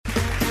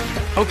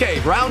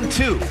Okay, round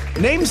two.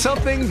 Name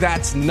something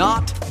that's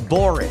not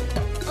boring.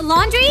 A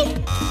laundry?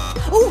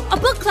 Ooh, a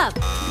book club.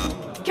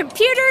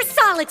 Computer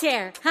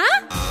solitaire,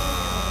 huh?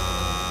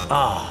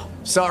 Ah,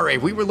 oh, sorry,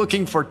 we were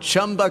looking for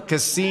Chumba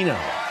Casino.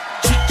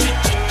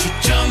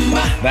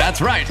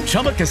 That's right,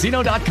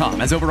 ChumbaCasino.com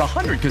has over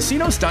 100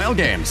 casino-style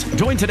games.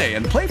 Join today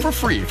and play for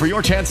free for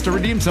your chance to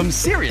redeem some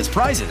serious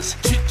prizes.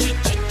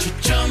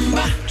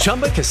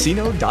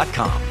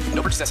 ChumbaCasino.com.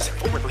 No purchase necessary.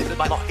 Void where prohibited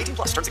by law. 18+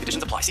 terms and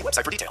conditions apply. See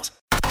website for details.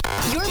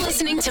 You're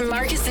listening to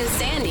Marcus and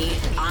Sandy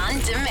on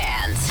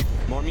demand.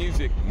 More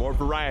music, more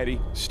variety.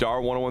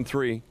 Star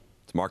 1013.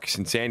 It's Marcus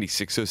and Sandy,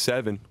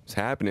 607. It's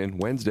happening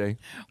Wednesday.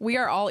 We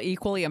are all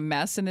equally a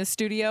mess in this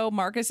studio.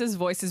 Marcus's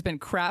voice has been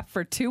crap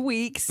for 2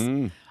 weeks.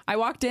 I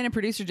walked in and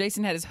producer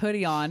Jason had his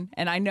hoodie on,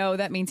 and I know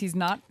that means he's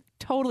not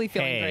totally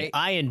feeling great.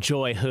 I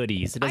enjoy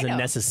hoodies. It doesn't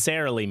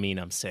necessarily mean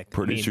I'm sick.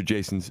 Producer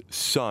Jason's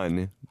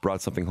son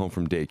brought something home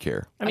from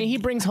daycare. I mean, he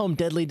brings home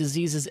deadly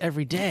diseases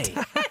every day.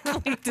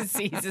 Deadly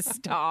diseases,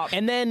 stop.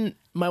 And then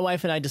my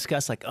wife and I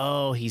discuss, like,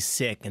 oh, he's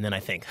sick. And then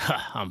I think,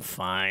 I'm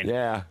fine.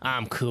 Yeah.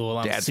 I'm cool.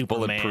 I'm Dad's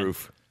Superman.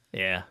 bulletproof.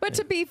 Yeah. But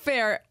to be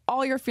fair,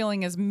 all you're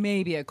feeling is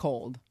maybe a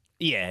cold.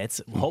 Yeah,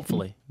 it's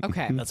hopefully.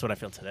 Okay. That's what I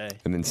feel today.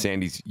 And then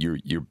Sandy's,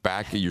 your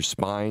back, your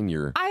spine,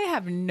 I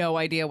have no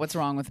idea what's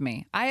wrong with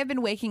me. I have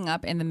been waking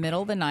up in the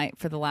middle of the night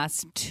for the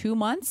last 2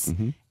 months.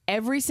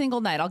 Every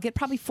single night. I'll get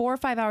probably 4 or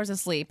 5 hours of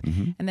sleep,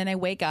 and then I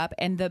wake up,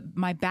 and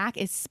my back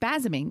is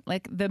spasming.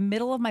 Like, the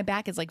middle of my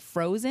back is, like,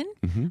 frozen.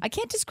 I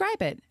can't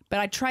describe it, but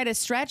I try to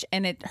stretch,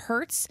 and it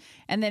hurts,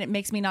 and then it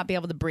makes me not be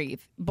able to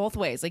breathe. Both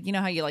ways. Like, you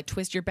know how you, like,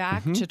 twist your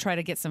back to try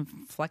to get some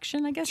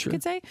flexion, I guess you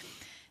could say?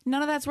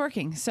 None of that's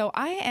working. So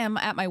I am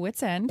at my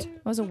wit's end.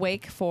 I was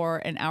awake for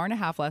an hour and a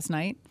half last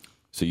night.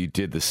 So you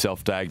did the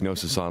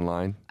self-diagnosis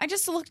online? I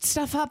just looked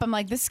stuff up. I'm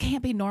like, this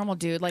can't be normal,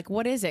 dude. Like,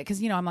 what is it?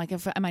 Because, you know, I'm like,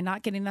 am I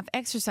not getting enough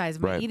exercise?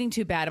 Am I eating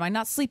too bad? Am I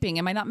not sleeping?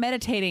 Am I not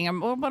meditating?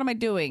 What am I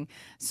doing?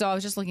 So I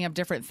was just looking up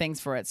different things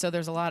for it. So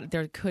there's a lot.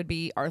 There could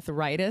be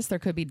arthritis. There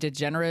could be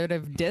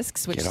degenerative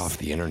discs. Which Get off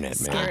the internet,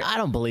 man. I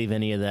don't believe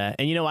any of that.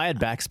 And, you know, I had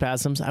back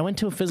spasms. I went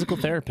to a physical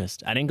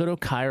therapist. I didn't go to a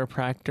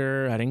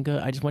chiropractor.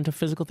 I just went to a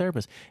physical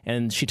therapist.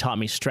 And she taught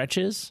me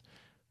stretches.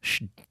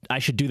 I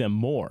should do them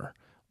more.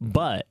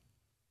 But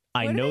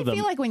I know them. What did it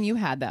feel like when you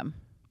had them?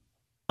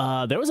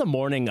 There was a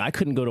morning I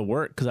couldn't go to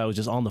work because I was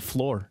just on the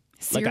floor.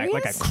 Serious?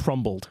 Like I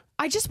crumbled.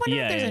 I just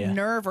wonder if there's a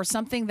nerve or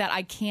something that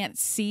I can't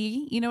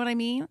see. You know what I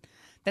mean?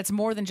 That's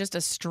more than just a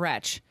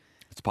stretch.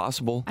 It's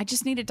possible. I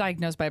just need it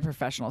diagnosed by a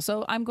professional.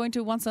 So I'm going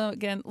to once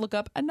again look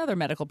up another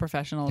medical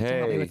professional to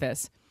help me with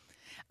this.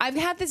 I've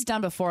had this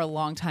done before a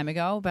long time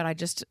ago, but I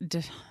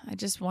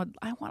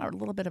want a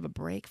little bit of a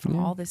break from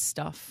all this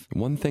stuff.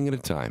 One thing at a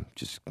time.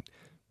 Just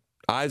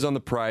eyes on the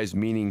prize,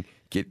 meaning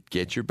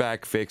get your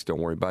back fixed. Don't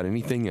worry about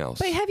anything else.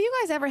 But have you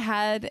guys ever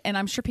had, and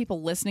I'm sure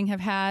people listening have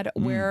had,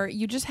 where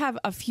you just have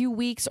a few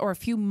weeks or a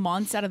few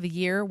months out of the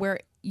year where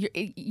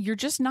you're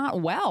just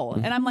not well?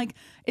 And I'm like,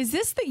 is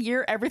this the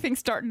year everything's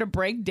starting to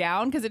break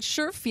down? Because it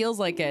sure feels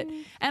like it.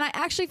 And I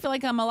actually feel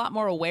like I'm a lot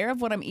more aware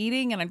of what I'm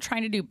eating, and I'm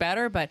trying to do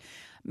better. But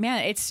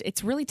man,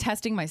 it's really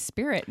testing my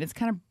spirit, and it's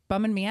kind of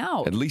bumming me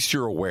out. At least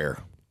you're aware.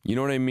 You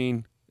know what I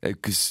mean?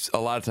 Because a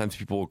lot of times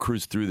people will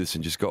cruise through this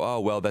and just go,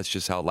 oh, well, that's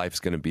just how life's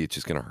going to be. It's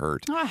just going to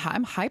hurt.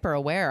 I'm hyper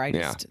aware. I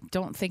just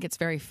don't think it's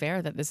very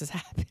fair that this is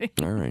happening.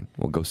 All right.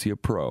 Well, go see a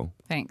pro.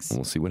 Thanks. And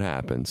we'll see what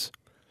happens.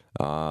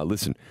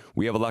 Listen,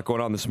 we have a lot going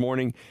on this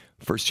morning.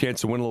 First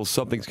chance to win a little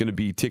something is going to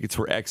be tickets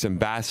for X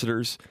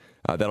Ambassadors.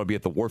 That'll be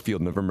at the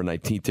Warfield November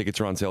 19th.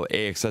 Tickets are on sale at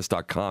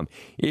AXS.com.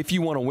 If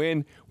you want to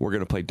win, we're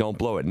going to play Don't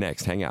Blow It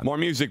next. Hang out. More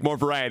music, more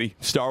variety.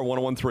 Star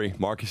 1013,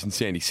 Marcus and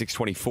Sandy,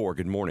 624.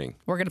 Good morning.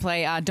 We're going to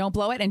play Don't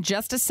Blow It in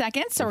just a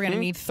second. So we're going to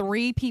need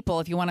 3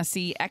 people. If you want to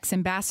see X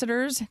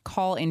Ambassadors,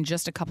 call in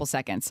just a couple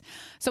seconds.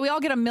 So we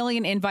all get a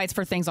million invites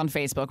for things on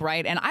Facebook,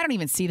 right? And I don't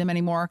even see them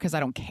anymore because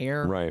I don't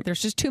care. Right.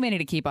 There's just too many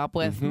to keep up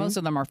with. Most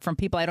of them are from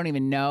people I don't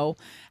even know.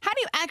 How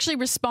do you actually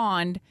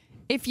respond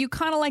if you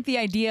kind of like the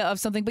idea of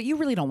something, but you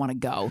really don't want to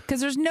go? Because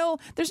there's no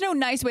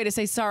nice way to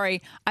say,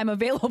 sorry, I'm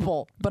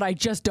available, but I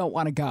just don't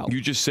want to go. You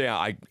just say,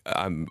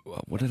 I'm.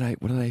 What did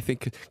I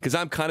think? Because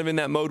I'm kind of in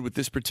that mode with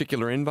this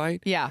particular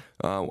invite. Yeah.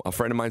 A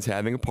friend of mine's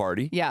having a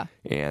party. Yeah.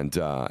 And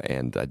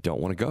I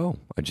don't want to go.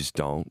 I just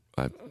don't.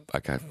 I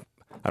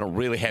don't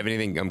really have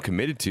anything I'm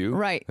committed to.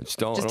 Right. I just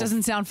don't. Just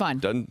doesn't sound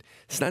fun.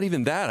 It's not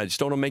even that. I just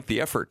don't want to make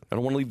the effort. I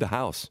don't want to leave the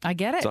house. I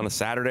get it. It's on a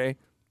Saturday.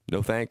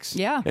 No thanks.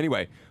 Yeah.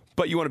 Anyway.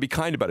 But you want to be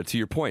kind about it, to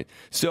your point.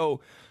 So,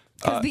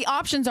 because the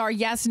options are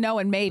yes, no,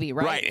 and maybe,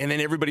 right? Right. And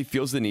then everybody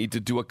feels the need to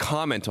do a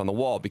comment on the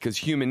wall because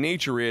human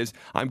nature is,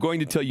 I'm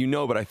going to tell you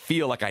no, but I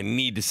feel like I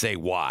need to say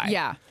why.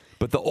 Yeah.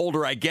 But the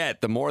older I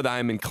get, the more that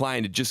I'm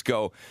inclined to just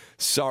go,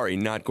 sorry,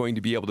 not going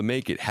to be able to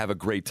make it. Have a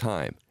great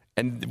time.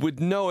 And with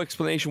no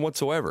explanation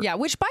whatsoever. Yeah,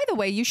 which, by the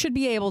way, you should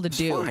be able to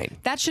do. Fine.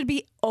 That should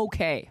be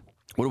okay.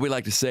 What do we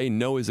like to say?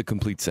 No is a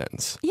complete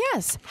sentence.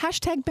 Yes.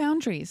 #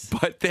 boundaries.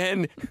 But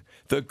then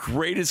the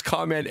greatest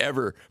comment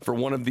ever for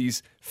one of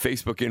these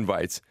Facebook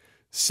invites,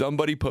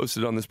 somebody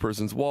posted on this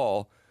person's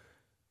wall,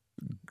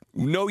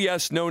 No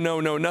yes, no,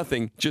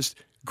 nothing. Just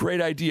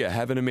great idea.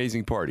 Have an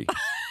amazing party.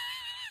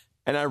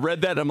 And I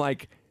read that. I'm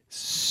like,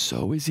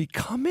 so is he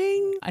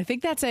coming? I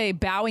think that's a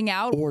bowing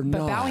out, Or but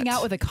not. bowing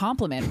out with a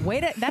compliment.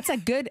 That's a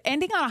good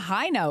ending on a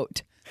high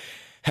note.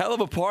 Hell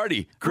of a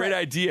party. Great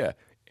idea.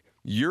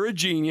 You're a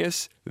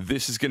genius.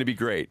 This is going to be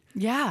great.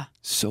 Yeah.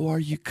 So are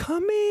you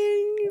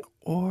coming?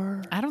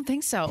 Or I don't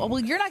think so. Oh,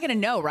 well, you're not going to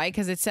know, right?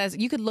 Because it says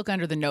you could look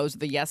under the nose of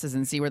the yeses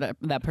and see where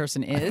that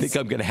person is. I think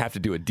I'm going to have to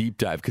do a deep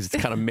dive because it's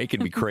kind of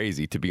making me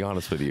crazy, to be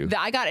honest with you.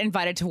 I got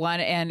invited to one,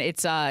 and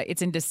it's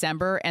in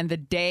December, and the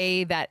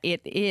day that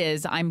it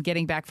is, I'm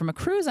getting back from a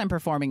cruise I'm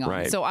performing on.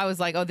 Right. So I was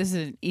like, oh, this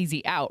is an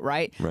easy out,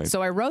 right? Right.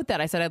 So I wrote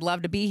that. I said, I'd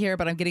love to be here,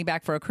 but I'm getting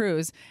back for a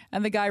cruise.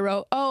 And the guy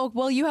wrote, oh,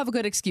 well, you have a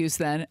good excuse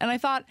then. And I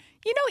thought,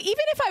 even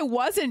if I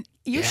wasn't,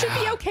 you should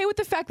be okay with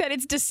the fact that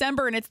it's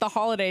December and it's the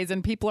holidays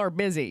and people are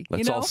busy.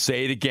 Let's all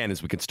say it again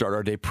as we can start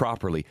our day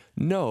properly.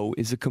 No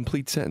is a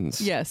complete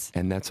sentence. Yes.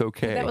 And that's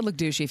okay. That would look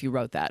douchey if you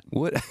wrote that.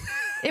 What?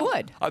 It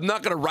would. I'm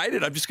not going to write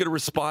it. I'm just going to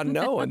respond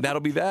no, and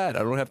that'll be that. I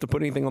don't have to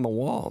put anything on the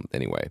wall.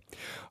 Anyway.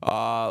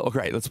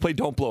 Okay, let's play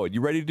Don't Blow It.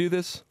 You ready to do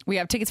this? We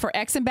have tickets for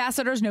X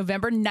Ambassadors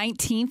November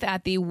 19th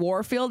at the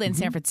Warfield in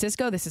San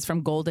Francisco. This is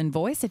from Golden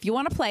Voice. If you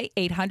want to play,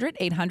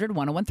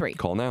 800-800-1013.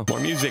 Call now. More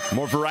music,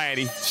 more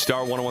variety.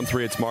 Star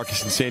 1013. It's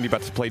Marcus and Sandy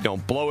about to play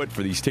Don't Blow It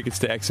for these tickets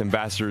to X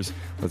Ambassadors.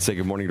 Let's say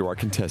good morning to our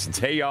contestants.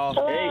 Hey, y'all.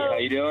 Hey, how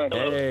you doing?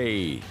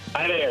 Hey.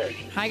 Hi there.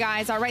 Hi,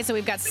 guys. All right, so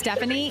we've got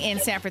Stephanie in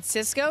San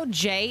Francisco,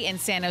 Jay in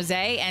San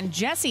Jose, and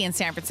Jesse in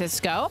San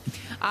Francisco.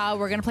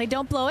 We're going to play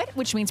Don't Blow It,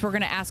 which means we're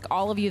going to ask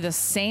all of you the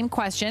same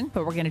question,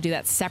 but we're going to do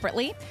that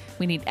separately.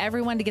 We need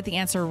everyone to get the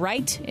answer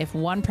right. If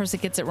one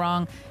person gets it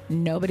wrong,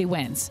 nobody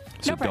wins.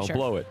 So No pressure. don't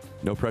blow it.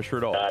 No pressure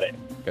at all. Got it.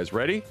 You guys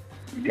ready?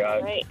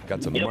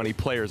 Got some money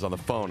players on the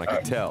phone, I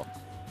can tell.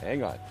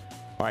 Hang on.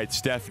 All right,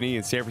 Stephanie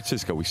in San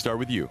Francisco, we start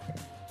with you.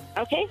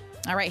 Okay.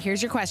 All right,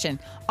 here's your question.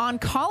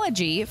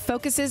 Oncology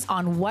focuses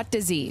on what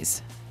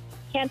disease?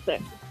 Cancer.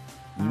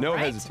 No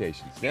right.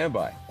 hesitation. Stand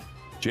by.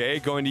 Jay,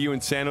 going to you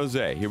in San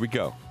Jose. Here we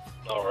go.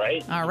 All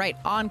right. All right,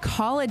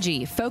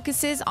 oncology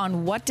focuses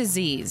on what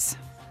disease?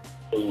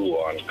 Ooh,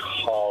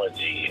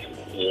 oncology.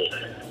 Ugh.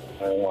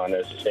 I want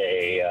to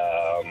say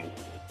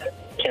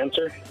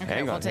cancer. Okay,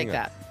 Hang we'll on, take hang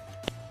on. that.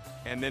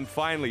 And then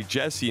finally,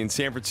 Jesse in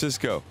San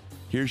Francisco.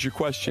 Here's your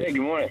question. Hey,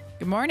 good morning.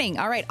 Good morning.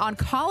 All right,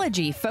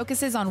 oncology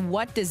focuses on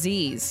what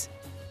disease?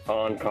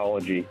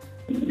 Oncology.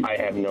 I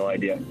have no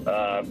idea.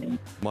 Come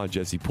on,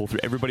 Jesse, pull through.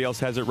 Everybody else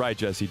has it right,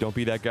 Jesse. Don't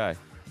be that guy.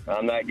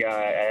 I'm that guy.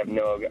 I have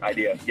no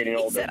idea. Getting He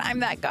older. said, I'm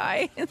that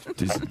guy.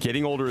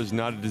 Getting older is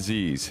not a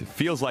disease. It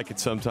feels like it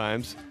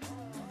sometimes.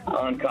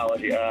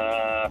 Oncology.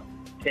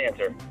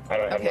 Cancer. I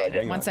don't have no idea.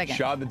 Hang One on. second.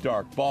 Shot in the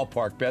dark.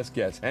 Ballpark. Best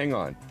guess. Hang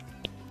on.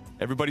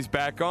 Everybody's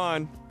back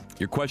on.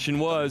 Your question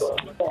was,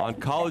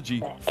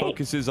 oncology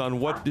focuses on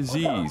what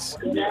disease?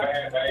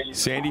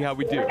 Sandy, how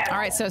we do? All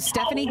right, so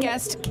Stephanie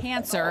guessed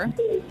cancer.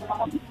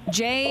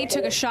 Jay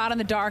took a shot in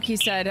the dark. He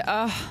said,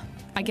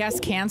 I guess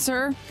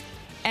cancer.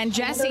 And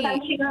Jesse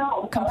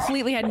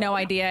completely had no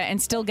idea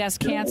and still guessed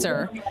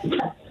cancer.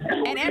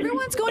 And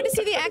everyone's going to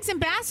see the X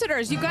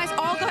Ambassadors. You guys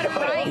all got it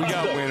right. We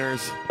got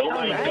winners. Oh,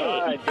 my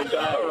God. Good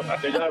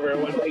job. Good job,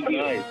 everyone. Thank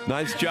you.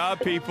 Nice job,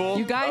 people.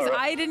 You guys,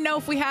 I didn't know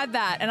if we had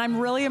that, and I'm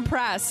really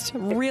impressed.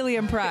 Really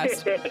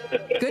impressed.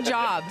 Good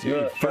job.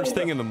 Dude, first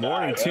thing in the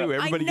morning, too.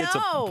 Everybody gets a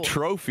know.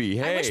 trophy.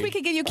 Hey. I wish we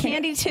could give you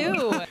candy,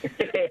 too.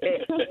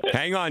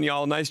 Hang on,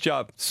 y'all. Nice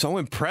job. So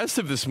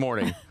impressive this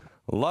morning.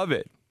 Love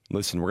it.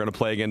 Listen, we're going to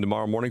play again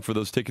tomorrow morning for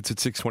those tickets at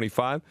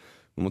 6:25.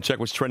 And we'll check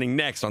what's trending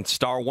next on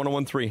Star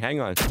 1013. Hang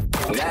on.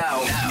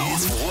 Now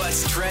is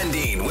What's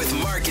Trending with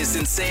Marcus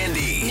and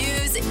Sandy.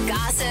 News,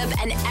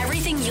 gossip, and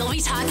everything you'll be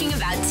talking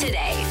about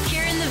today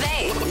here in the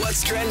Bay.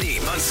 What's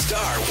Trending on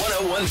Star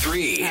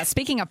 1013.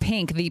 Speaking of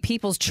Pink, the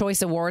People's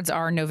Choice Awards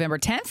are November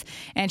 10th,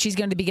 and she's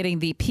going to be getting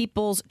the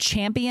People's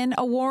Champion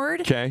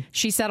Award. Okay.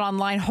 She said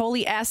online,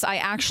 holy S, I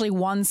actually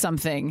won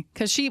something.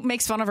 Because she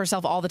makes fun of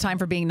herself all the time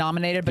for being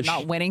nominated but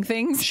not winning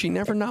things. She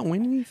never not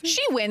win anything?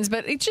 She wins,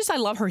 but it's just, I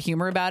love her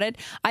humor about it.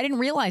 I didn't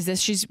realize this.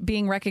 She's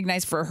being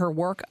recognized for her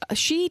work.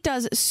 She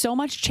does so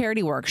much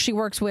charity work. She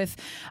works with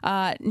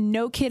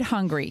No Kid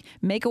Hungry,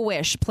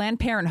 Make-A-Wish, Planned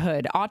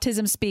Parenthood,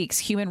 Autism Speaks,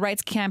 Human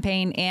Rights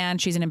Campaign,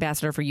 and she's an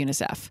ambassador for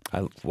UNICEF.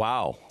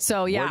 Wow.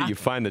 So, yeah. Where do you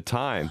find the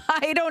time?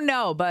 I don't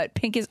know, but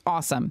Pink is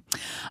awesome.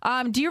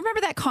 Do you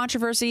remember that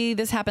controversy?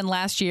 This happened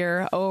last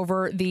year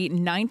over the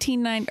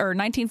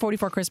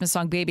 1944 Christmas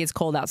song, Baby It's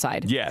Cold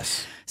Outside.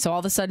 Yes. So all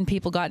of a sudden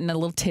people got in a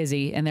little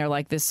tizzy and they're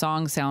like, this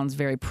song sounds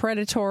very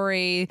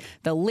predatory.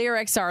 The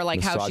lyrics are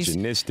like how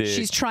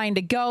she's trying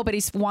to go, but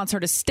he wants her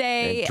to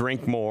stay. And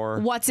drink more.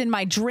 What's in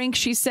my drink,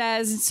 she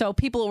says. So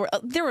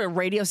there were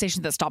radio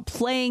stations that stopped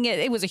playing it.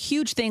 It was a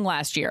huge thing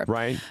last year. year.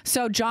 Right.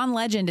 So John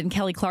Legend and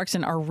Kelly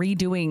Clarkson are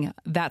redoing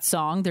that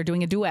song. They're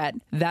doing a duet,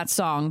 that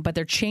song, but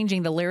they're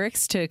changing the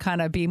lyrics to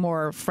kind of be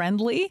more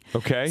friendly.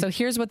 Okay. So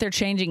here's what they're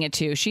changing it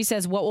to. She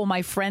says, "What will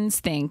my friends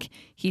think?"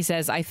 He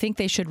says, "I think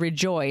they should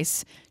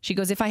rejoice." She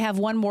goes, "If I have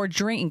one more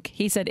drink,"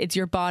 he said, "It's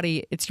your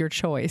body, it's your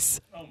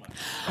choice."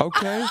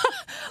 Okay.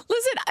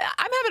 Listen,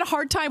 I'm having a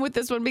hard time with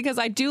this one because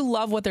I do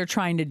love what they're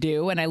trying to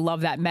do, and I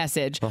love that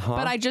message.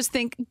 But I just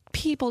think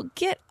people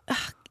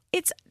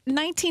it's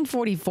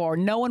 1944.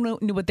 No one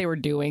knew what they were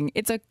doing.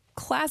 It's a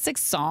classic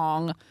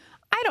song.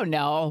 I don't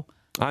know.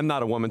 I'm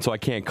not a woman, so I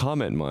can't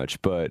comment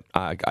much, but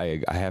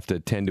I have to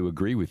tend to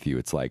agree with you.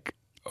 It's like,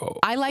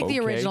 I like the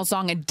original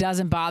song. It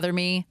doesn't bother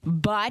me,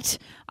 but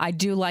I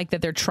do like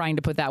that they're trying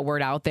to put that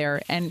word out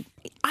there. And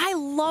I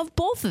love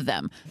both of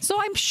them. So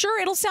I'm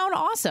sure it'll sound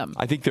awesome.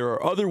 I think there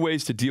are other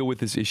ways to deal with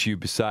this issue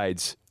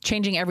besides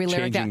changing every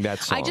lyric. Changing that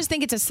song. I just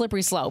think it's a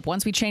slippery slope.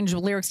 Once we change the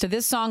lyrics to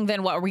this song,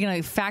 then what? Are we going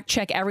to fact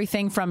check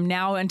everything from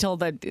now until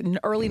the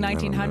early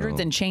 1900s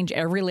and change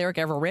every lyric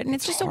ever written?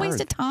 It's just a waste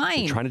of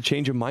time. Trying to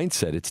change a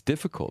mindset. It's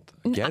difficult.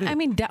 Get it. I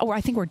mean,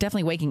 I think we're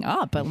definitely waking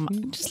up, but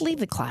just leave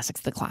the classics,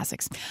 the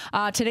classics.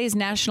 Today's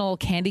National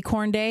Candy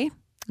Corn Day.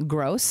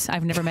 Gross.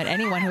 I've never met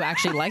anyone who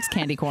actually likes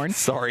candy corn.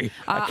 Sorry.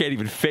 I can't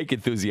even fake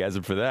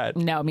enthusiasm for that.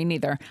 No, me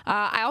neither.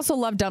 I also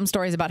love dumb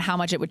stories about how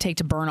much it would take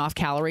to burn off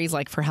calories,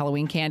 like for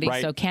Halloween candy.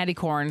 Right. So candy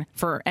corn,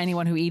 for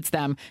anyone who eats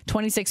them,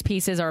 26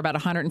 pieces are about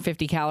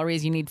 150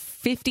 calories. You need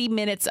 50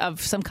 minutes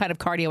of some kind of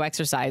cardio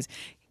exercise.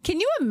 Can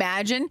you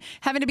imagine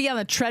having to be on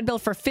the treadmill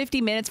for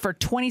 50 minutes for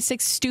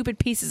 26 stupid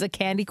pieces of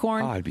candy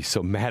corn? Oh, I'd be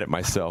so mad at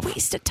myself.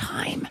 Waste of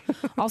time.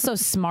 Also,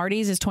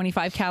 Smarties is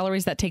 25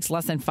 calories. That takes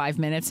less than 5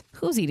 minutes.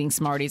 Who's eating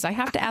Smarties? I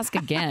have to ask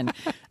again.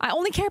 I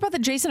only care about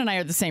Jason and I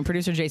are the same.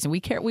 Producer Jason, we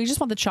just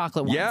want the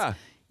chocolate ones. Yeah.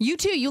 You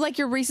too. You like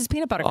your Reese's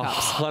peanut butter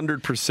cups.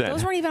 100%.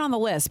 Those weren't even on the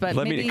list, but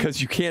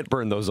because you can't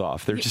burn those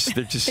off. They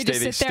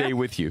stay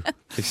with you.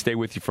 They stay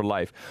with you for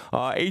life.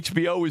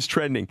 HBO is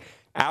trending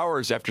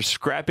hours after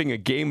scrapping a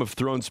Game of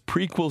Thrones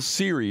prequel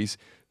series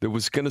that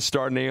was going to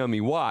star Naomi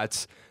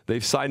Watts.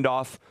 They've signed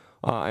off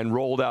and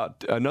rolled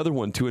out another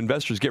one to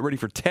investors. Get ready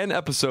for 10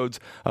 episodes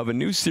of a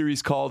new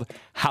series called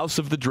House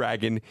of the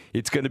Dragon.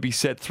 It's going to be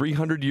set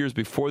 300 years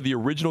before the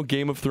original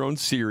Game of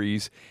Thrones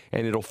series,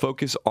 and it'll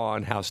focus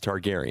on House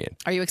Targaryen.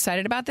 Are you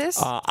excited about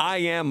this? I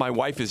am. My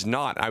wife is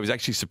not. I was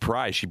actually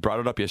surprised. She brought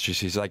it up yesterday.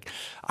 She's like,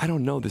 I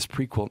don't know this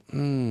prequel.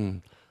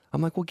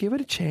 I'm like, well, give it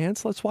a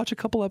chance. Let's watch a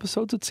couple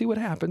episodes. Let's see what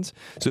happens.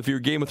 So if you're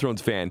a Game of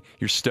Thrones fan,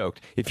 you're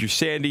stoked. If you're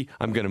Sandy,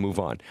 I'm going to move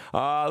on.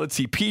 Let's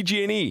see.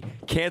 PG&E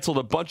canceled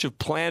a bunch of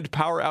planned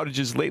power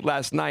outages late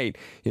last night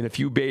in a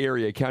few Bay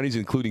Area counties,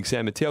 including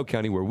San Mateo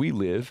County, where we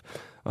live.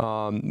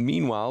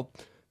 Meanwhile,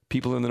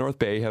 people in the North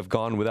Bay have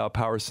gone without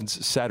power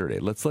since Saturday.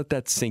 Let's let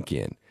that sink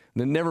in.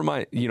 Then never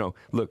mind,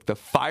 look, the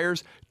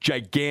fires,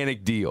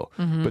 gigantic deal.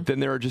 But then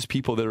there are just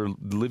people that are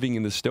living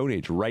in the Stone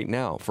Age right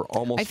now for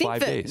almost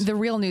 5 days. The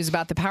real news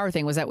about the power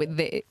thing was that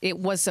it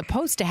was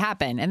supposed to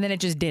happen, and then it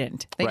just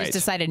didn't. They just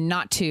decided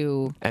not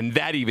to. And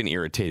that even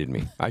irritated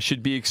me. I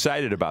should be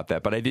excited about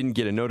that, but I didn't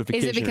get a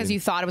notification. Is it because you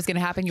thought it was going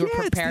to happen? You were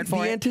prepared for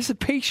it? The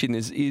anticipation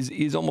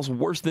is almost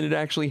worse than it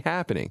actually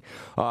happening.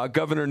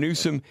 Governor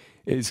Newsom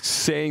is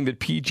saying that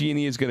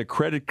PG&E is going to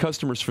credit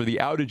customers for the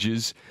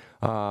outages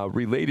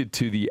related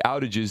to the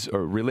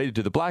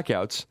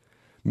blackouts.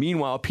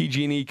 Meanwhile,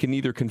 PG&E can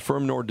neither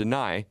confirm nor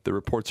deny the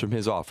reports from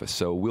his office.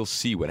 So we'll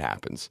see what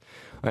happens.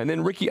 And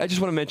then I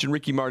just want to mention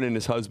Ricky Martin and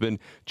his husband,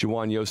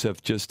 Jawan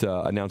Yosef, just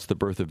announced the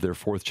birth of their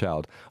fourth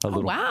child.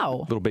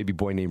 Little baby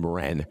boy named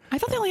Ren. I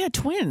thought they only had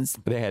twins.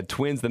 They had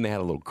twins, then they had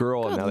a little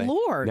girl. Good and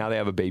Lord. Now they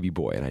have a baby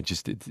boy. And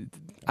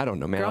I don't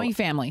know, man. Growing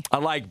family. I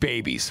like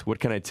babies. What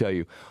can I tell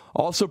you?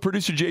 Also,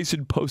 producer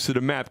Jason posted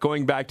a map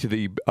going back to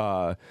the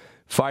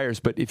fires.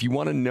 But if you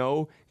want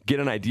to get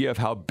an idea of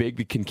how big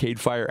the Kincaid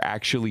fire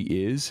actually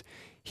is,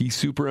 he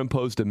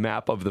superimposed a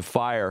map of the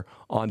fire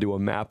onto a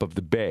map of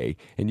the bay,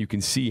 and you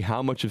can see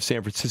how much of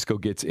San Francisco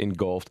gets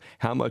engulfed,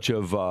 how much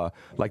of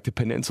the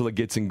peninsula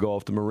gets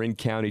engulfed, Marin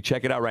County.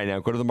 Check it out right now.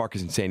 Go to the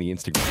Marcus and Sandy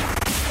Instagram.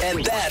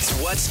 And that's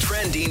what's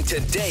trending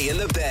today in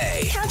the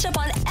Bay. Catch up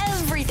on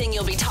everything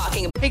you'll be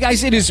talking about. Hey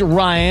guys, it is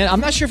Ryan. I'm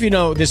not sure if you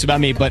know this about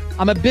me, but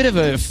I'm a bit of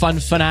a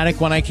fun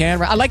fanatic when I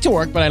can. I like to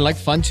work, but I like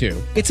fun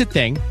too. It's a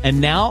thing. And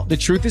now the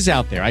truth is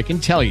out there. I can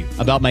tell you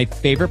about my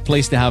favorite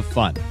place to have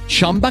fun.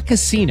 Chumba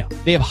Casino.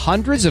 They have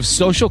hundreds of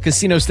social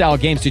casino style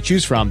games to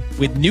choose from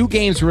with new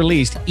games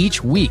released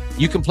each week.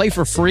 You can play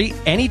for free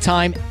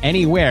anytime,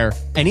 anywhere.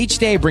 And each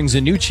day brings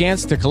a new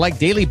chance to collect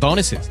daily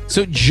bonuses.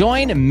 So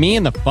join me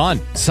in the fun.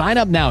 Sign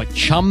up now at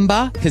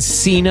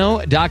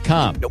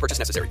ChumbaCasino.com. No purchase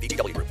necessary.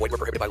 VGW Group. Void where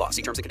prohibited by law.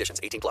 See terms and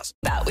conditions. 18+.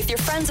 About with your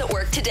friends at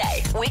work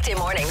today. Weekday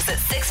mornings at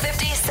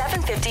 6:50,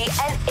 7:50,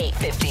 and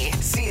 8:50.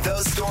 See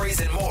those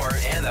stories and more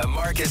in the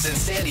Marcus and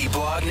Sandy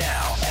blog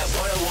now at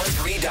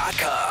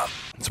 1013.com.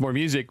 It's more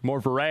music,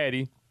 more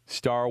variety.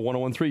 Star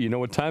 1013. You know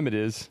what time it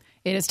is.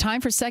 It is time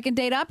for Second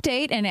Date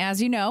Update. And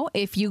as you know,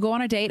 if you go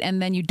on a date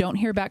and then you don't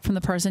hear back from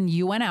the person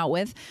you went out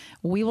with,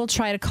 we will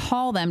try to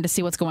call them to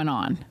see what's going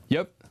on.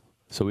 Yep.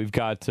 So we've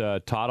got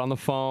Todd on the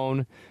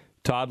phone.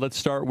 Todd, let's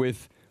start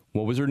with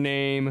what was her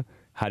name?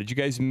 How did you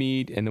guys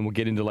meet? And then we'll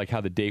get into like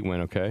how the date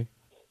went, okay?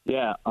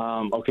 Yeah.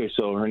 Okay,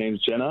 so her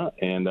name's Jenna,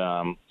 and,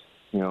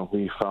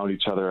 we found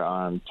each other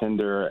on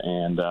Tinder,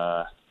 and,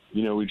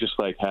 we just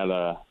like had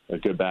a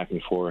good back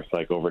and forth,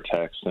 like over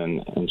text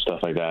and stuff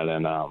like that.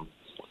 And I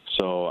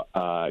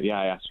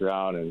asked her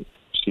out, and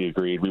she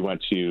agreed. We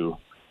went to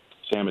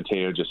San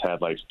Mateo, just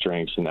had like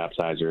drinks and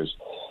appetizers.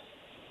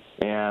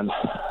 And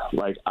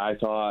like I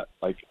thought,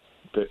 like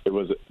it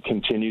was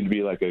continued to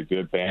be like a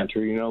good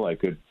banter,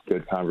 like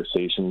good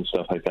conversation and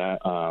stuff like that.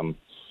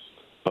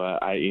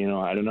 But I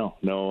don't know,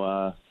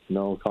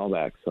 no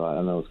callback, so I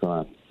don't know what's going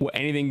on. Well,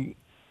 anything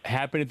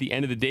happened at the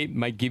end of the date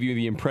might give you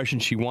the impression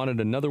she wanted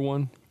another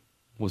one.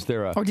 Was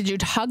there or did you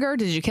hug her?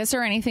 Did you kiss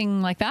her?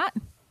 Anything like that?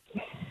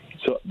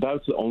 So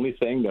that's the only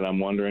thing that I'm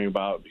wondering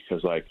about,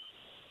 because like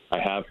I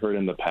have heard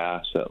in the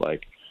past that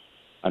like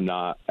I'm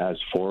not as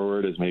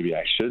forward as maybe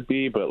I should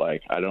be, but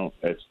like I'm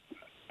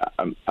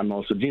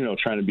also,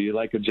 trying to be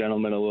like a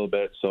gentleman a little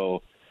bit.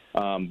 So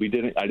there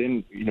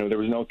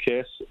was no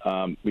kiss.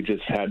 We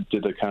just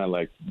did the kind of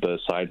like the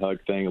side hug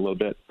thing a little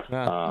bit.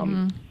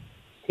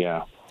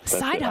 Yeah.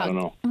 Side hug. I don't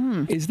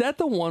know. Is that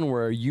the one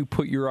where you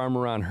put your arm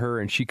around her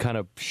and she kind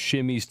of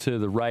shimmies to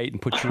the right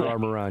and puts your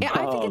arm around you?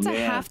 Yeah, I think it's a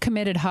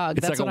half-committed hug.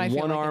 It's That's like what I feel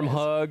one-arm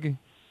hug.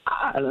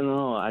 I don't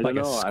know. I don't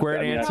know. Like a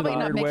square dance in the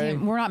hard way?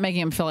 We're not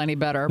making him feel any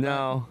better.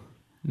 No.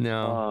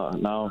 No.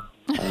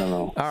 I don't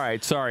know. All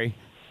right, sorry.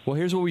 Well,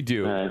 here's what we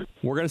do. Right.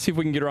 We're going to see if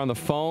we can get her on the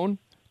phone,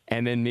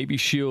 and then maybe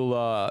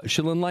she'll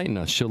enlighten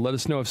us. She'll let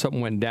us know if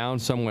something went down,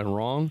 something went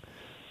wrong,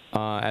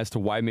 as to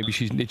why maybe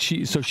she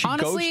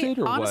ghosted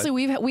or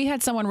honestly, what? we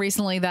had someone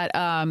recently that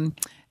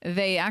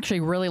they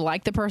actually really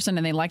liked the person,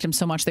 and they liked him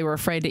so much they were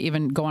afraid to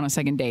even go on a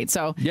second date.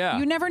 So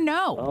you never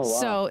know. Oh, wow.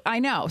 So I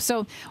know.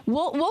 So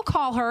we'll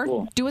call her.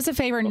 Cool. Do us a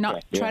favor and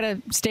try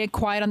to stay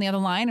quiet on the other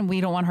line, and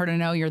we don't want her to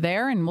know you're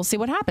there, and we'll see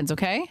what happens.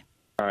 Okay.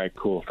 All right,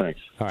 cool. Thanks.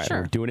 All right,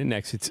 We're doing it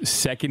next. It's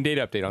second date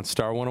update on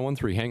Star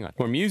 101.3. Hang on.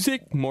 More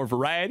music, more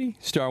variety.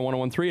 Star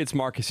 101.3. It's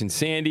Marcus and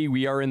Sandy.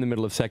 We are in the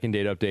middle of second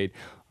date update.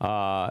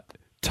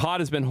 Todd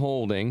has been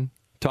holding.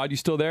 Todd, you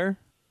still there?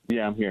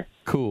 Yeah, I'm here.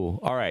 Cool.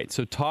 All right.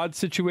 So Todd's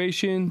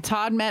situation.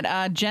 Todd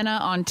met Jenna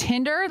on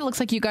Tinder. It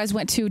looks like you guys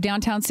went to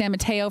downtown San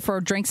Mateo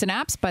for drinks and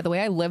apps. By the way,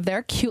 I live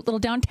there. Cute little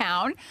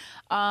downtown.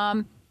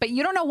 But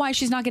you don't know why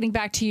she's not getting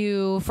back to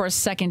you for a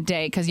second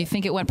date, because you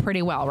think it went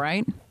pretty well,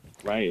 right?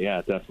 Right. Yeah,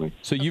 definitely.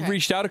 So you've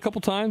reached out a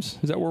couple times?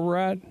 Is that where we're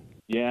at?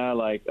 Yeah,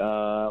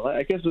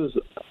 I guess it was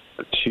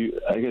two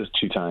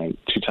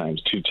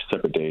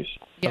separate days.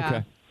 Yeah.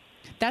 Okay.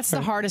 That's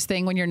the hardest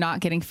thing when you're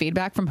not getting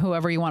feedback from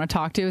whoever you want to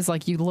talk to, is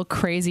like you look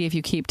crazy if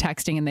you keep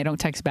texting and they don't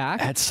text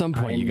back. At some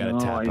point, you got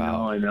to tap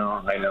out. I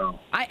know.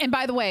 And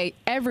by the way,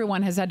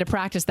 everyone has had to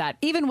practice that,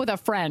 even with a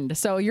friend.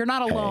 So you're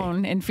not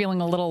alone in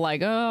feeling a little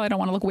like, oh, I don't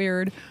want to look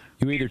weird.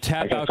 You either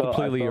tap out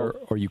completely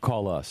or you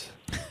call us.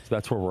 So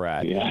that's where we're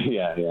at.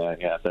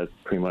 Yeah. That's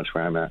pretty much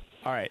where I'm at.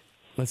 All right.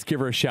 Let's give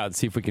her a shout and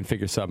see if we can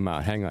figure something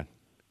out. Hang on.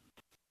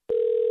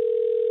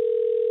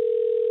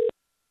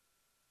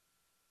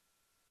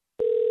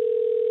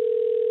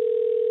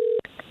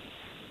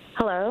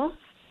 Hello?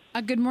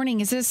 Good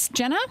morning. Is this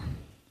Jenna?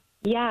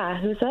 Yeah,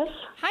 who's this?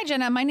 Hi,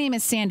 Jenna. My name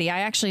is Sandy. I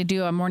actually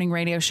do a morning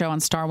radio show on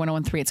Star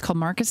 101.3. It's called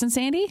Marcus and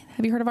Sandy.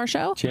 Have you heard of our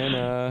show?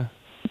 Jenna.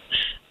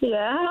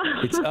 Yeah.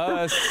 It's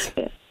us.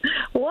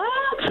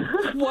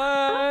 What?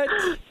 What?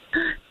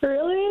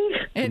 Really?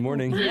 Good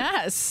morning.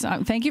 Yes.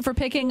 Thank you for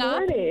picking up.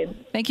 Morning.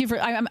 Thank you for,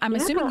 I'm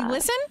assuming you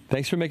listen?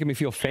 Thanks for making me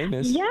feel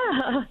famous.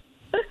 Yeah.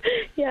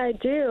 Yeah, I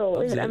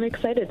do. I'm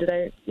excited.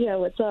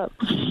 What's up?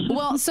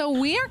 Well, so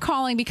we are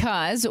calling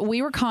because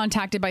we were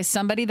contacted by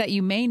somebody that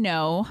you may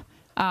know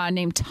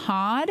named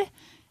Todd.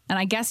 And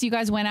I guess you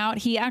guys went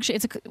out.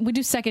 We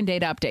do second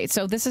date updates.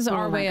 So this is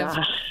our way of.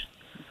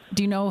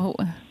 Do you know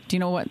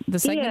what the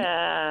segment?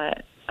 Yeah.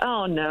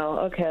 Oh no.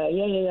 Okay.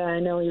 Yeah. I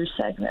know your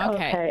segment.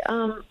 Okay.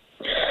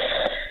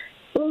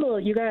 Ooh,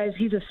 you guys,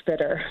 he's a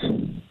spitter.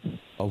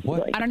 A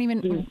what? I don't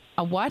even.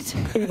 A what?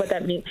 What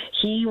that means?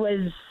 He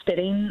was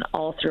spitting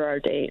all through our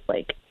date,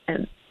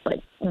 and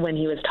when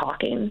he was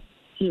talking,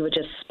 he would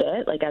just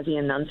spit, as he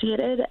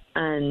enunciated,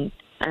 and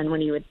when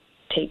he would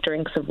take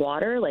drinks of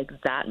water,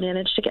 that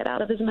managed to get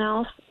out of his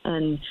mouth,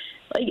 and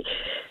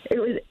it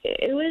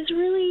was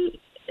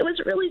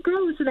really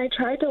gross. And I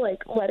tried to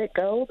let it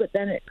go, but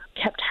then it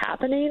kept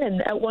happening.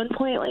 And at one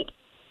point,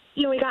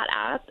 we got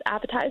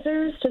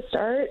appetizers to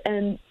start,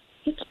 and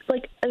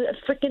a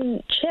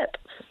freaking chip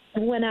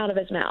went out of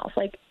his mouth,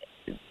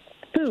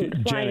 food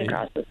flying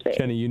across his face.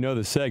 Jenny, you know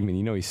the segment.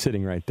 You know he's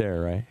sitting right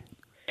there, right?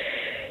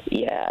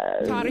 Yeah.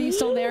 Todd, are you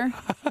still there?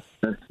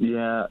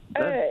 Yeah.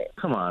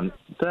 Come on.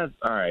 That's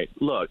all right.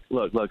 Look.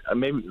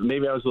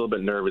 Maybe I was a little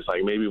bit nervous.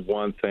 Maybe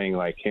one thing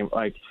came.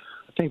 I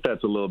think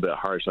that's a little bit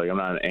harsh. I'm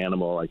not an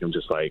animal. I'm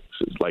just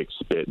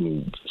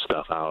spitting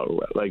stuff out.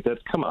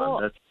 That's come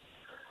on.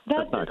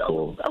 That's not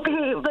cool.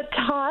 Okay, but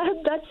Todd,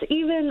 that's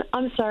even,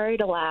 I'm sorry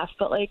to laugh,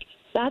 but like,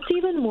 that's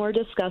even more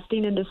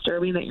disgusting and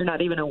disturbing that you're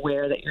not even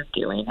aware that you're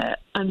doing it.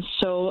 I'm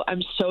so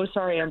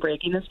sorry I'm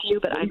breaking this to you,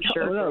 but I'm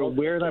sure. I'm not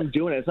aware that I'm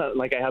doing it. It's not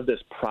like I have this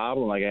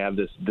problem, like I have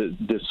this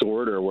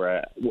disorder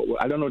where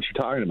I don't know what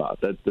you're talking about.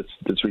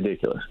 That's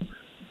ridiculous.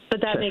 But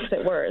that makes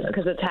it worse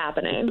because it's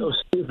happening. It's so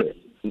stupid.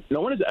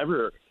 No one has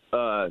ever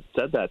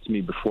said that to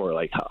me before.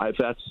 Like, if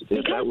that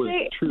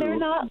was true. They're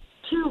not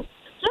too.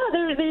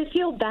 Yeah, they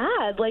feel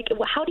bad. Like,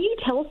 how do you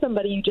tell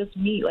somebody you just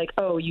meet, like,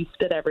 oh, you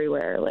spit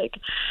everywhere? Like,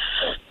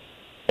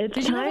 it's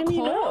Did you have a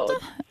cold?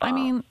 I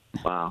mean,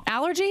 wow.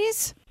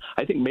 Allergies?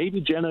 I think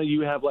maybe, Jenna,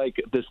 you have, like,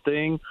 this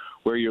thing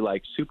where you're,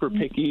 like, super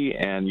picky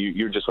and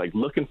you're just, like,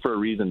 looking for a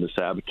reason to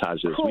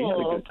sabotage this. Cool. We had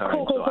a good time,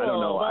 Cool. so I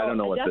don't know. Well, I don't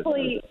know what this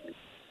is.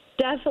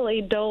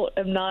 Definitely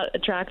am not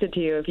attracted to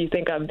you if you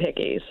think I'm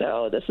picky.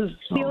 So this is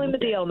sealing the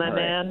deal, my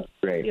man.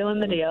 Great.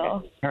 Sealing the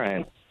deal. All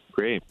right.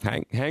 Great.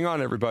 Hang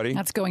on, everybody.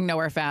 That's going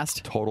nowhere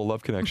fast. Total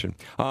Love Connection.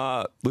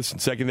 Listen,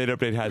 Second Date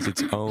Update has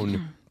its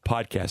own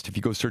podcast. If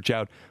you go search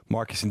out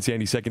Marcus and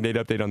Sandy Second Date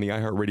Update on the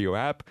iHeartRadio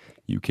app,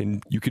 you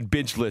can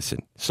binge listen.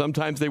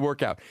 Sometimes they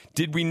work out.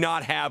 Did we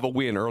not have a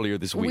win earlier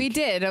this week? We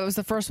did. It was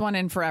the first one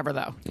in forever,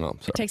 though. Oh, sorry.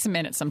 It takes a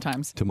minute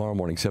sometimes. Tomorrow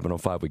morning,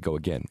 7:05, we go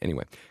again.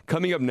 Anyway,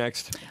 coming up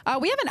next.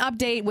 We have an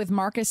update with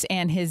Marcus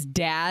and his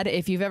dad.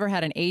 If you've ever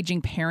had an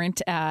aging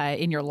parent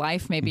in your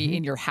life, maybe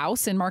in your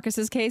house, in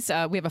Marcus's case,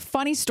 we have a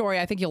funny story.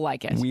 I think you'll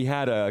like it. We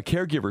had a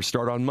caregiver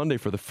start on Monday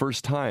for the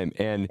first time,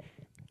 and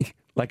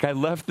like I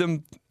left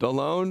them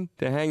alone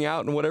to hang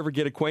out and whatever,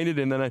 get acquainted,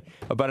 and then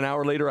about an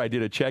hour later I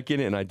did a check-in,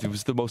 and it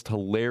was the most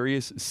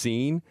hilarious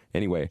scene.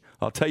 Anyway,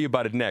 I'll tell you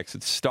about it next.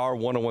 It's Star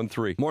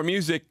 101.3. More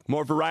music,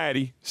 more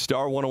variety.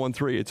 Star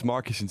 101.3. It's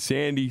Marcus and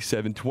Sandy,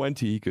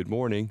 720. Good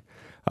morning.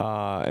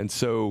 And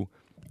so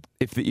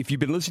if you've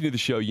been listening to the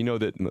show, you know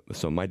that,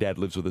 so my dad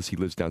lives with us. He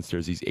lives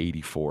downstairs. He's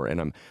 84,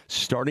 and I'm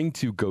starting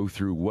to go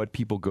through what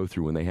people go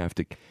through when they have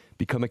to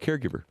become a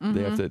caregiver.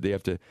 Mm-hmm. They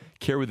have to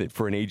care with it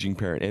for an aging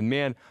parent. And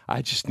man,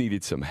 I just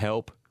needed some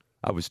help.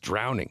 I was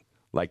drowning.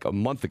 Like a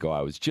month ago,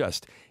 I was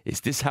just, is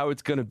this how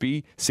it's going to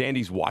be?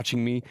 Sandy's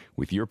watching me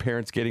with your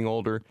parents getting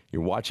older.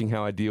 You're watching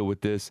how I deal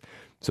with this.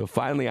 So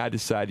finally I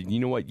decided,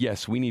 you know what?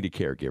 Yes, we need a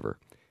caregiver.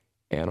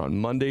 And on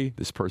Monday,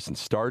 this person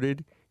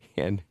started,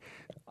 and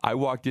I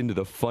walked into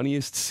the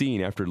funniest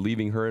scene after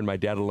leaving her and my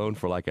dad alone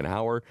for like an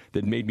hour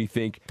that made me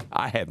think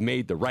I have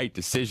made the right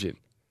decision.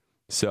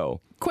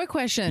 So, quick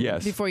question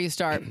before you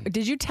start.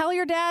 Did you tell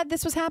your dad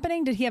this was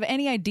happening? Did he have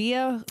any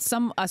idea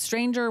a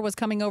stranger was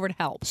coming over to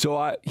help?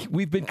 So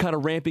we've been kind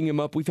of ramping him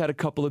up. We've had a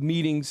couple of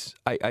meetings.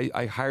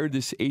 I hired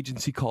this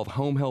agency called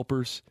Home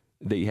Helpers.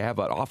 They have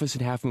an office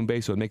in Half Moon Bay,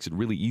 so it makes it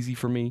really easy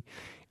for me.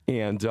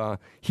 And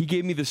he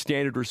gave me the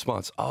standard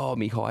response, oh,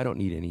 mijo, I don't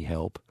need any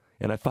help.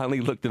 And I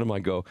finally looked at him, I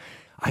go,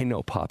 I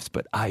know, Pops,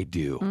 but I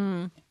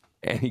do.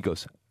 And he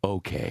goes,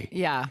 okay.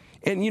 Yeah.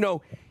 And,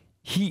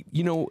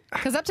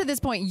 because up to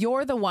this point,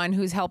 you're the one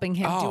who's helping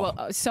him do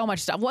so much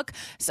stuff. What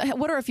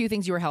are a few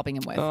things you were helping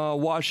him with?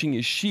 Washing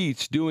his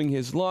sheets, doing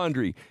his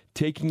laundry,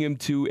 taking him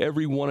to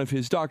every one of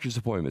his doctor's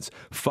appointments,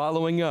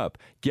 following up,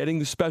 getting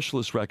the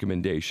specialist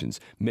recommendations,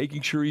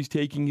 making sure he's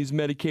taking his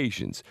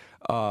medications.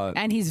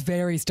 And he's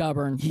very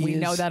stubborn. We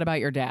know that about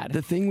your dad.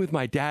 The thing with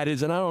my dad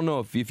is, and I don't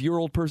know if your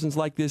old person's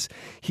like this,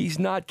 he's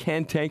not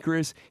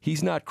cantankerous.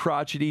 He's not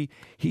crotchety.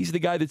 He's the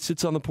guy that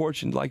sits on the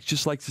porch and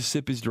just likes to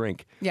sip his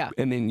drink. Yeah.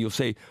 And then you'll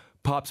say,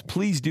 Pops,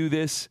 please do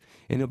this.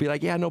 And he'll be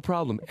like, yeah, no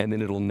problem. And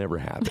then it'll never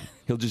happen.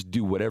 He'll just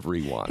do whatever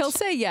he wants. He'll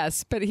say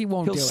yes, but he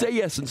won't do it. He'll say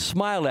yes and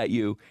smile at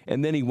you,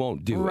 and then he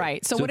won't do it.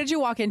 Right. So what did you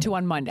walk into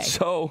on Monday?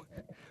 So,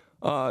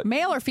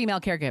 male or female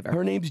caregiver?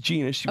 Her name's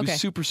Gina. She was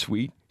super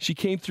sweet. She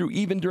came through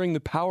even during the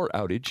power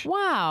outage.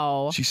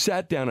 Wow. She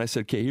sat down. I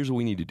said, okay, here's what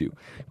we need to do.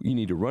 You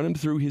need to run him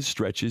through his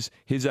stretches,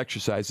 his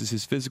exercises,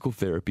 his physical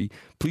therapy.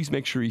 Please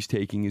make sure he's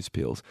taking his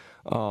pills.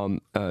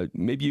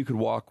 Maybe you could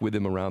walk with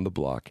him around the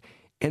block.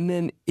 And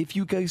then if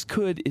you guys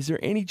could, is there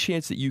any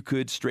chance that you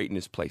could straighten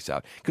his place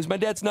out? Because my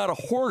dad's not a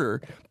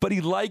hoarder, but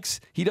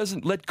he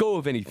doesn't let go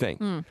of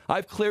anything.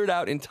 I've cleared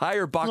out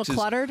entire boxes. A little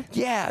cluttered?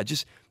 Yeah,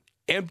 just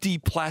empty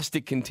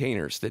plastic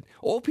containers that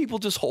old people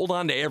just hold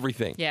on to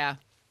everything. Yeah.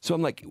 So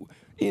I'm like,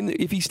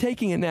 if he's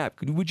taking a nap,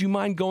 would you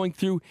mind going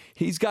through?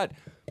 He's got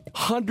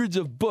hundreds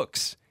of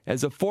books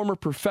as a former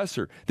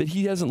professor that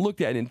he hasn't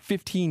looked at in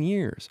 15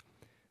 years.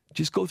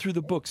 Just go through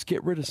the books,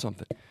 get rid of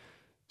something.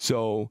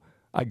 So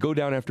I go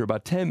down after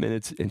about 10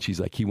 minutes, and she's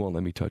like, he won't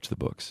let me touch the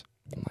books.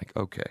 I'm like,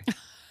 okay.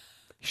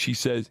 She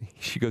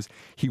goes,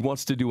 he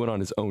wants to do it on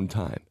his own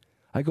time.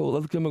 I go,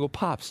 look at him, I go,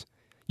 Pops,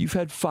 you've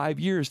had 5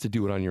 years to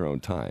do it on your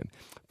own time.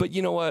 But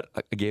you know what?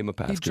 I gave him a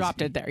pass. He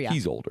dropped it there, yeah.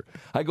 He's older.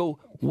 I go,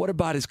 what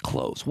about his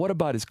clothes? What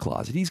about his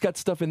closet? He's got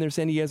stuff in there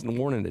saying he hasn't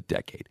worn in a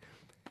decade.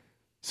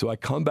 So I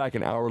come back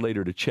an hour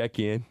later to check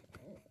in,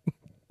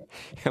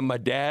 and my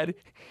dad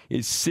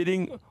is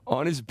sitting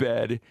on his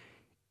bed,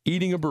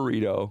 eating a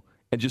burrito,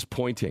 and just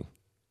pointing.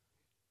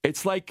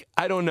 It's like,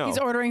 I don't know. He's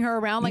ordering her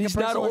around like he's a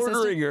personal not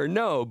ordering assistant? her,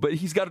 no. But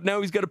he's got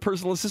a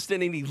personal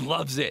assistant, and he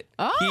loves it.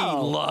 Oh. He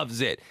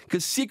loves it.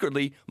 Because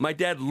secretly, my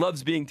dad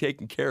loves being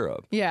taken care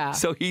of. Yeah.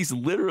 So he's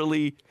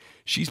literally,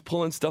 she's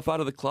pulling stuff out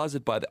of the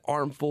closet by the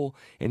armful,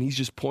 and he's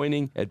just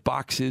pointing at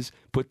boxes.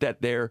 Put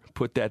that there.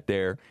 Put that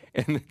there.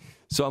 And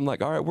so I'm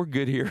like, all right, we're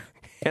good here.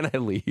 And I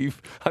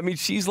leave. I mean,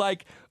 she's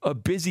like a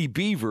busy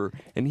beaver,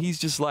 and he's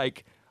just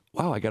like,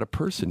 wow, I got a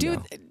person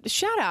now.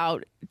 Shout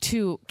out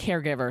to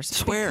caregivers.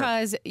 Swear.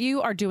 Because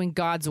you are doing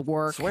God's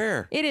work.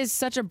 Swear. It is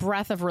such a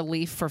breath of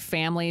relief for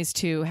families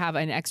to have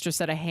an extra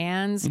set of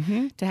hands,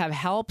 to have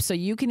help. So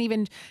you can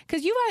even,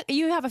 because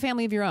you have a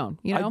family of your own,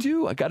 you know? I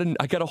do. I got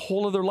a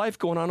whole other life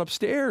going on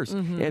upstairs.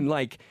 And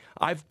like,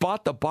 I've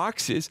bought the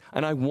boxes,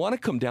 and I want to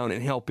come down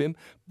and help him.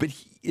 But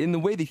in the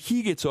way that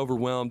he gets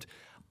overwhelmed,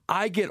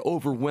 I get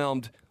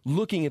overwhelmed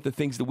looking at the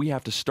things that we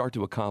have to start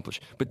to accomplish.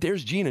 But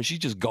there's Gina. She's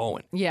just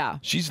going. Yeah.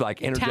 She's like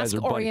Energizer Bunny.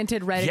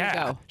 Task-oriented, ready to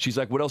go. She's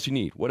like, what else you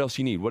need? What else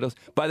you need? What else?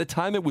 By the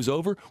time it was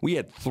over, we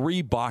had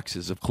 3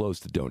 boxes of clothes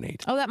to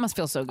donate. Oh, that must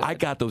feel so good. I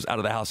got those out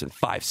of the house in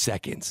 5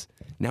 seconds.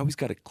 Now he's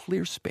got a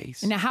clear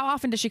space. Now, how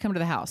often does she come to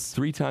the house?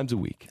 3 times a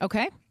week.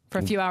 Okay. For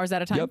a few hours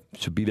at a time? Yep.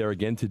 She'll be there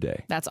again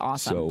today. That's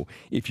awesome. So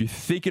if you're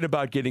thinking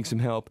about getting some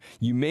help,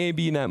 you may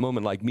be in that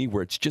moment like me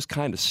where it's just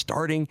kind of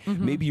starting.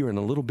 Maybe you're in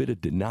a little bit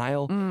of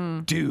denial.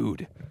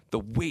 Dude, the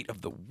weight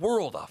of the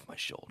world off my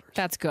shoulders.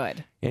 That's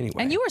good. Anyway.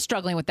 And you were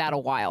struggling with that a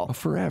while.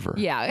 Forever.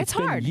 Yeah, it's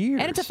been hard.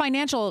 years. And it's a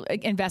financial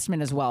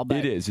investment as well. But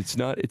it is. It's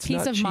not peace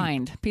not of cheap.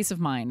 mind. Peace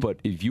of mind. But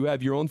if you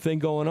have your own thing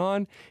going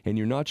on and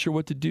you're not sure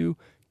what to do,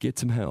 get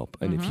some help.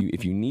 And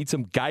if you need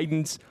some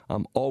guidance,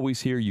 I'm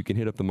always here. You can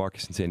hit up the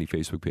Marcus and Sandy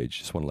Facebook page.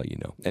 Just want to let you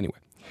know. Anyway,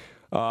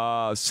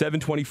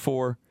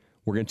 7:24.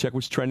 We're going to check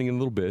what's trending in a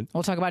little bit.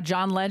 We'll talk about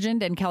John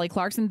Legend and Kelly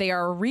Clarkson. They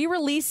are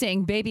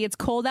re-releasing Baby It's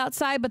Cold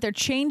Outside, but they're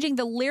changing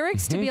the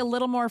lyrics to be a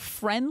little more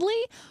friendly.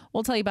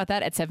 We'll tell you about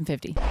that at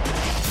 7:50.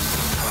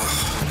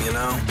 You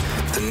know,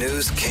 the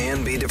news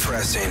can be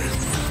depressing.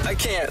 I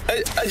can't.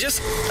 I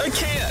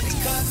can't.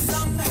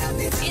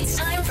 It's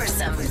time for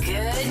some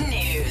good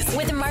news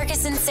with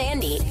Marcus and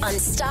Sandy on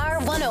Star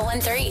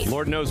 101.3.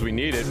 Lord knows we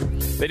need it.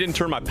 They didn't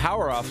turn my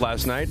power off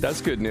last night.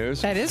 That's good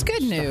news. That is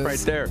good news. Right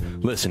there.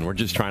 Listen, we're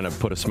just trying to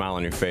put a smile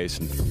on your face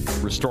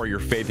and restore your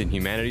faith in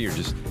humanity, or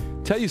just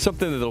tell you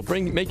something that'll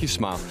make you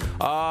smile.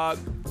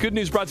 Good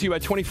news brought to you by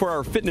 24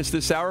 Hour Fitness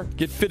this hour.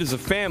 Get fit as a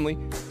family.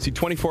 See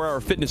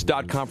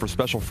 24hourfitness.com for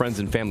special friends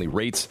and family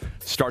rates.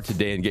 Start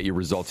today and get your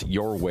results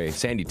your way.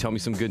 Sandy, tell me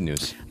some good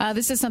news.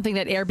 This is something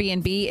that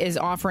Airbnb is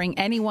offering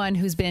anyone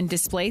who's been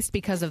displaced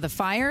because of the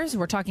fires.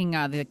 We're talking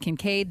the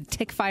Kincaid,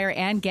 Tick Fire,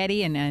 and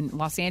Getty in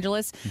Los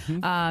Angeles.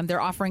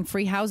 They're offering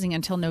free housing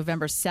until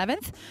November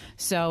 7th.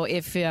 So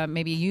if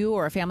maybe you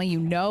or a family you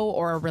know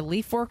or a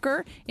relief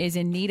worker is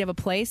in need of a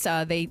place,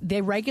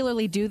 they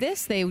regularly do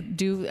this. They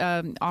do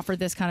offer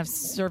this kind of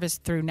service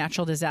through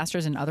natural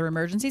disasters and other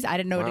emergencies. I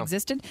didn't know it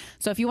existed.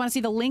 So if you want to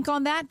see the link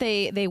on that,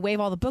 they waive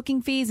all the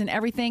booking fees and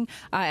everything.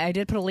 I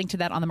did put a link to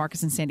that on the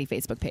Marcus and Sandy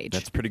Facebook page.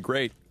 That's pretty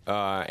great.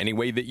 Any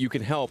way that you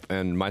can help,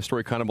 and my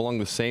story kind of along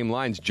the same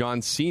lines.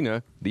 John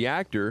Cena, the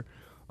actor,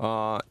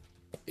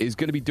 is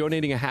going to be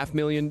donating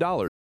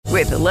 $500,000.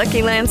 With the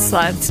Lucky Land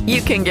Slots,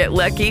 you can get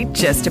lucky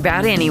just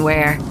about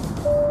anywhere.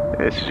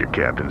 This is your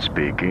captain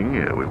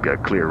speaking. We've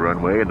got clear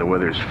runway and the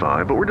weather's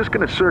fine, but we're just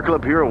going to circle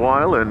up here a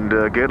while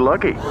and get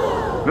lucky.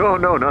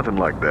 No, nothing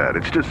like that.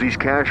 It's just these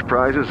cash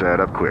prizes add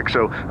up quick.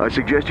 So I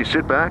suggest you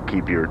sit back,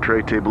 keep your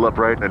tray table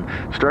upright, and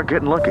start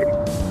getting lucky.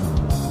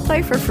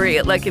 Play for free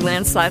at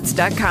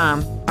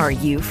LuckyLandSlots.com. Are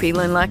you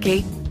feeling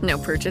lucky? No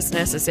purchase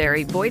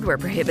necessary. Void where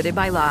prohibited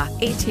by law.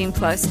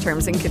 18+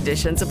 terms and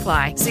conditions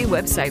apply. See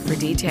website for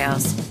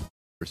details.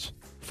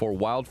 For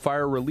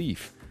wildfire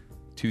relief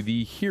to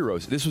the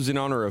heroes. This was in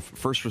honor of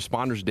First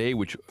Responders Day,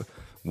 which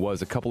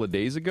was a couple of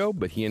days ago,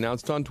 but he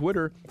announced on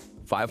Twitter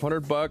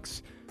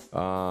 $500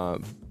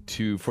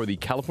 for the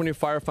California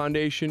Fire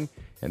Foundation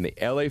and the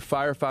LA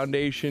Fire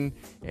Foundation,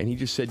 and he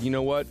just said, you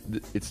know what,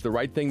 it's the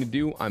right thing to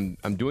do. I'm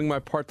doing my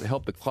part to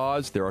help the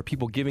cause. There are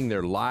people giving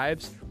their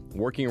lives,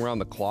 working around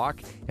the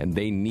clock, and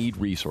they need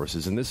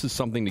resources, and this is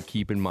something to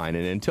keep in mind.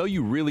 And until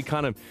you really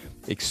kind of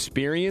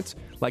experience,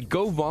 like,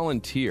 go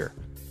volunteer.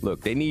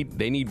 Look, they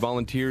need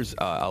volunteers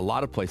a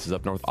lot of places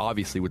up north,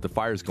 obviously, with the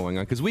fires going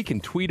on, because we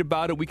can tweet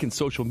about it, we can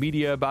social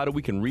media about it,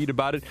 we can read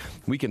about it,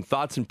 we can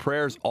thoughts and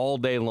prayers all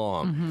day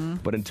long.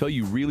 But until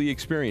you really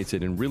experience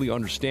it and really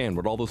understand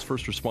what all those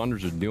first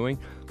responders are doing,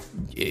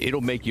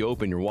 it'll make you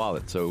open your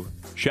wallet. So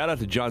shout out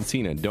to John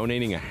Cena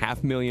donating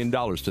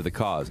 $500,000 to the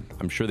cause.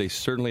 I'm sure they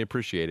certainly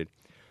appreciate it.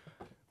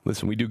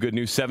 Listen, we do good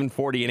news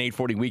 7:40 and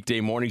 8:40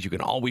 weekday mornings. You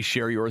can always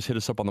share yours. Hit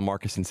us up on the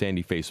Marcus and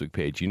Sandy Facebook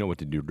page. You know what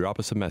to do. Drop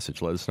us a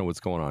message. Let us know what's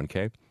going on,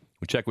 okay?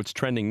 We'll check what's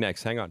trending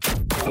next. Hang on.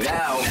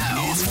 Now,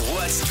 it's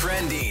What's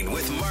Trending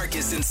with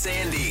Marcus and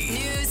Sandy.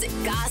 News,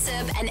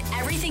 gossip, and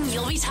everything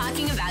you'll be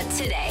talking about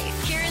today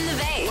here in the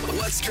Bay.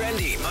 What's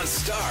Trending on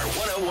Star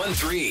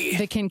 1013.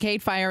 The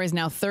Kincaid fire is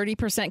now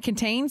 30%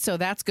 contained, so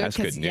that's good That's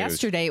good because news.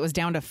 yesterday it was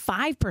down to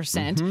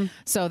 5%.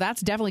 So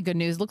that's definitely good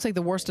news. Looks like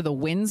the worst of the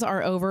winds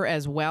are over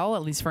as well,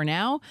 at least for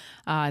now.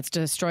 It's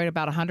destroyed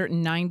about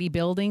 190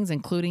 buildings,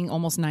 including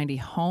almost 90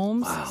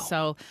 homes.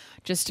 So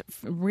just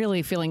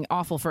really feeling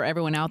awful for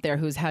everyone out there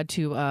who's had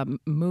to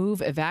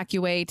move,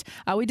 evacuate.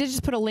 We did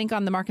just put a link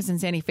on the Marcus and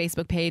Sandy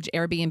Facebook page.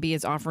 Airbnb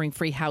is offering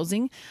free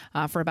housing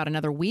for about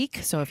another week.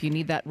 So if you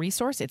need that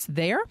resource, it's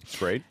there.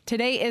 Great.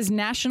 Today is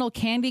National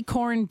Candy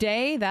Corn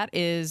Day. That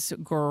is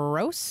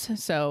gross.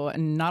 So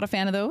not a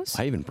fan of those.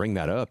 I even bring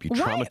that up. You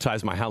Right.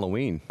 traumatized my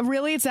Halloween.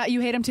 Really? It's that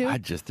you hate them too?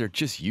 They're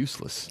just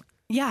useless.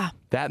 Yeah.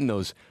 That and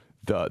those,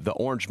 the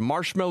orange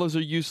marshmallows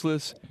are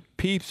useless.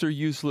 Peeps are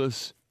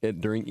useless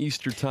during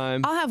Easter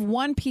time. I'll have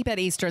one peep at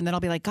Easter and then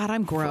I'll be like, God,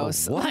 I'm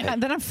gross. For what?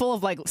 Then I'm full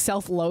of like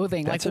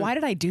self-loathing. Why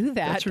did I do that?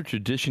 That's a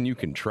tradition you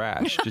can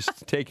trash.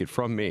 Just take it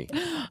from me.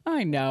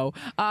 I know.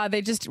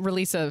 They just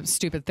release a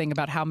stupid thing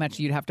about how much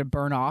you'd have to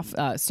burn off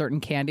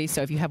certain candy.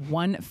 So if you have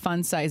one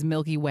fun-size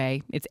Milky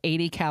Way, it's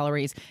 80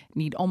 calories. You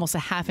need almost a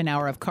half an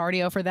hour of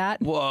cardio for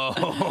that.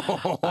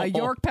 Whoa.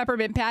 York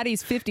peppermint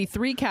patty's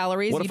 53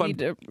 calories. What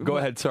if Go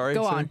ahead, sorry.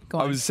 Go on.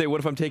 I was to say,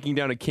 what if I'm taking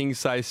down a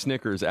king-size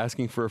Snickers,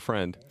 asking for a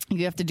friend?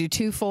 You have to do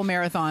 2 full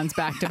marathons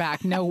back to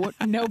back. No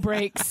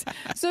breaks.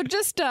 So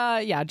just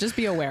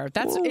be aware.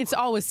 It's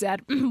always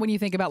said when you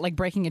think about like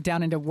breaking it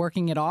down into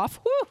working it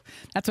off. Whew,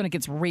 that's when it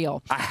gets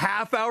real. A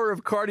half hour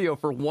of cardio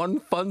for one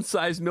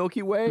fun-sized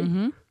Milky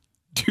Way?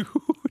 Dude.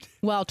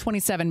 Well,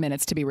 27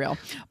 minutes to be real,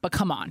 but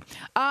come on.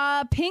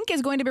 Pink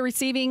is going to be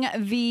receiving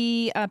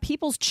the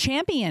People's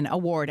Champion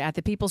Award at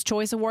the People's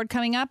Choice Award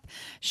coming up.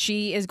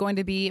 She is going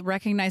to be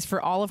recognized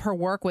for all of her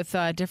work with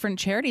different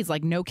charities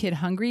like No Kid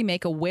Hungry,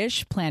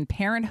 Make-A-Wish, Planned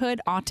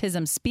Parenthood,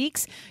 Autism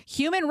Speaks,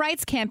 Human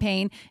Rights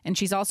Campaign, and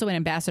she's also an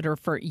ambassador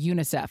for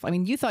UNICEF. I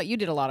mean, you thought you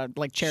did a lot of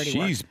like charity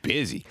work. She's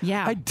busy.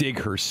 Yeah. I dig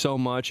her so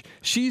much.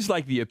 She's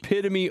like the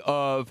epitome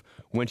of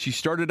when she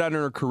started out in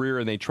her career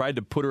and they tried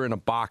to put her in a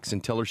box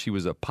and tell her she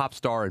was a pop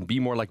star and be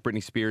more like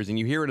Britney Spears, and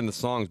you hear it in the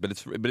songs, but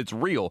it's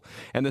real.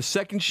 And the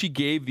second she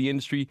gave the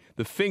industry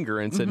the finger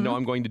and said, no,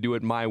 I'm going to do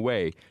it my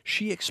way,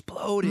 she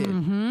exploded.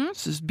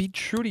 Just be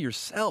true to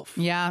yourself.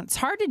 Yeah, it's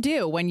hard to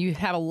do when you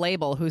have a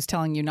label who's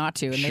telling you not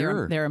to, and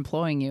Sure. they're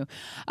employing you.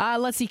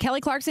 Let's see.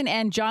 Kelly Clarkson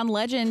and John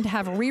Legend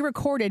have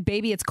re-recorded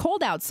 "Baby It's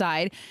Cold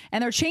Outside,"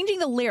 and they're changing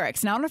the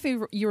lyrics. Now, I don't know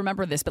if you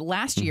remember this, but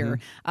last year,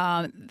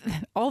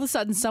 all of a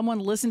sudden, someone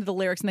listened to the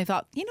lyrics and they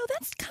thought,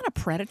 that's kind of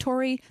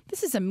predatory.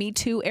 This is a Me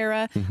Too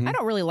era. I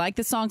don't really like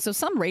this song. So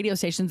some radio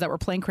stations that were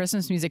playing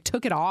Christmas music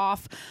took it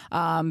off.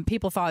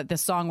 People thought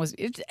this song was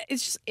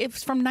it's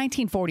from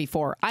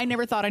 1944. I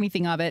never thought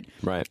anything of it.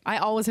 Right. I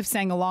always have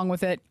sang along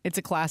with it. It's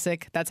a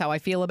classic. That's how I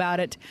feel about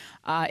it.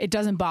 It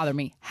doesn't bother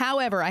me.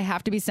 However, I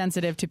have to be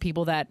sensitive to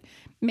people that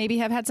maybe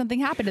have had something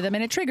happen to them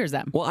and it triggers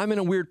them. Well, I'm in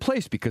a weird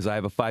place because I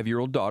have a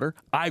 5-year-old daughter.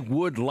 I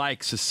would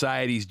like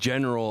society's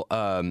general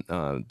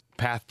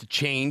path to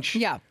change.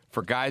 Yeah.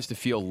 For guys to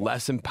feel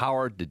less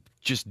empowered to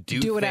just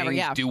do whatever, things,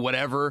 yeah. do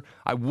whatever.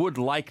 I would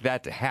like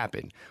that to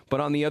happen. But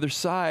on the other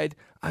side,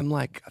 I'm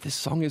like, this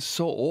song is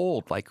so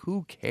old. Like,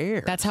 who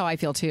cares? That's how I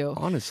feel too.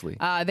 Honestly.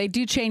 They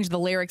do change the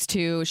lyrics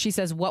to, she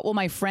says, "What will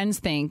my friends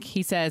think?"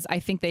 He says, "I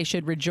think they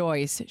should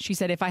rejoice." She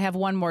said, "If I have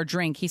one more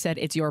drink," he said,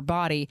 "It's your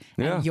body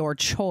and your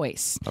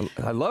choice."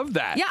 I love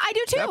that. Yeah, I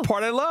do too. That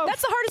part I love.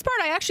 That's the hardest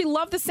part. I actually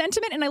love the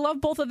sentiment and I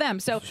love both of them.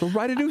 So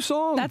write a new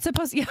song. That's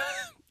supposed to... Yeah.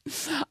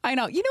 I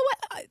know. You know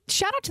what?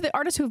 Shout out to the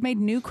artists who have made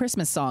new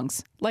Christmas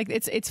songs. Like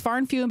it's far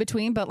and few in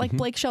between, but like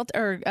Blake Shelton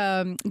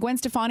or Gwen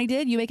Stefani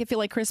did, "You Make It Feel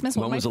Like Christmas."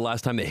 When was the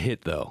last time they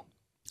hit though?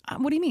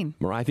 What do you mean?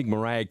 I think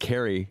Mariah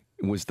Carey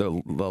was the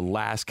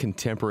last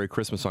contemporary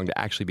Christmas song to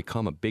actually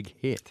become a big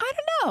hit. I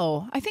don't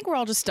know. I think we're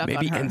all just stuck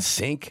Maybe on her.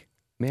 NSYNC.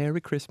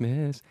 Merry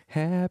Christmas,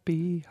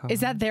 Happy Holidays.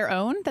 Is that their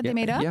own that they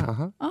made up?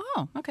 Yeah.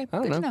 Oh, okay. I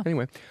don't Good to know. know.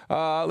 Anyway,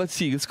 let's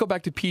see. Let's go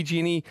back to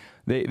PG&E.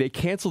 They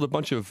canceled a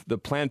bunch of the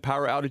planned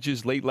power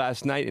outages late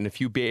last night in a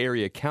few Bay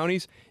Area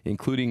counties,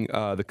 including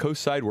the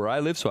coast side where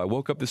I live. So I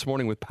woke up this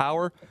morning with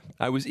power.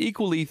 I was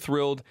equally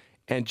thrilled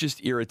and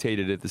just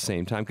irritated at the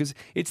same time because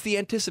it's the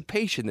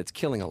anticipation that's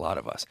killing a lot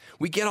of us.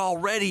 We get all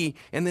ready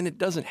and then it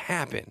doesn't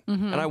happen.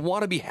 And I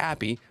want to be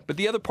happy, but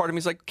the other part of me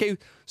is like, okay,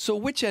 so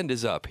which end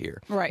is up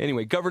here? Right.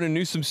 Anyway, Governor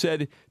Newsom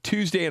said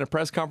Tuesday in a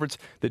press conference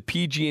that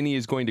PG&E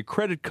is going to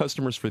credit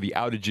customers for the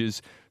outages,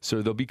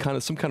 so there'll be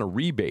some kind of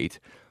rebate.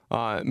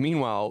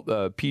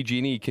 Meanwhile,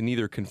 PG&E can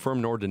neither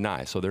confirm nor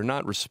deny, so they're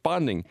not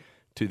responding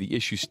to the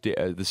issue,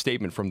 the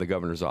statement from the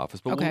governor's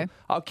office. But Okay.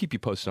 I'll keep you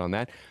posted on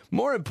that.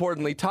 More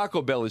importantly,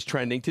 Taco Bell is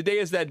trending. Today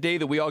is that day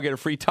that we all get a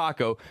free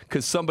taco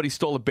because somebody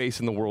stole a base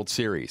in the World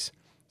Series.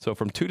 So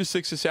from 2 to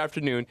 6 this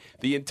afternoon,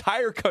 the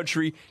entire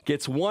country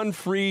gets one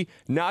free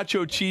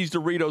nacho cheese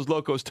Doritos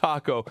Locos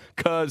taco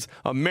because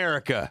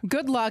America.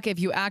 Good luck if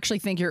you actually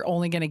think you're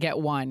only going to get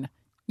one.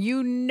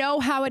 You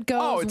know how it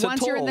goes. Oh, it's a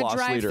Once you're in the total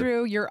loss leader.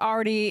 drive-through, you're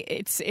already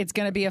it's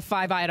going to be a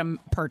 5-item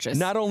purchase.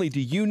 Not only do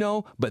you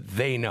know, but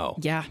they know.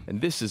 Yeah. And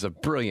this is a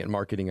brilliant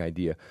marketing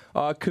idea.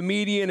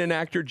 Comedian and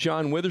actor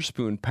John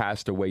Witherspoon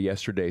passed away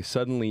yesterday,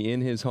 suddenly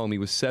in his home. He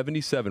was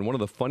 77, one of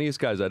the funniest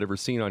guys I'd ever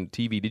seen on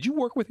TV. Did you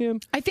work with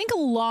him? I think a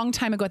long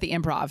time ago at the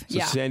Improv. So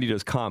Sandy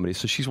does comedy.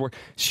 So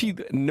she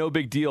no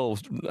big deal,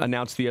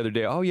 announced the other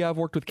day, oh, yeah, I've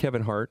worked with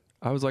Kevin Hart.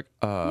 I was like,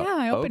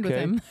 I opened with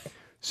okay. him.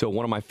 So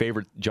one of my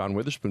favorite John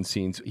Witherspoon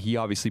scenes, he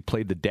obviously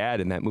played the dad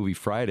in that movie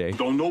Friday.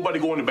 Don't nobody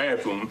go in the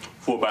bathroom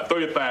for about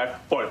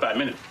 45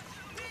 minutes.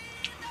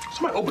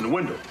 Somebody open the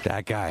window.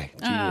 That guy.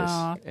 Genius.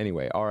 Aw.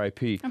 Anyway,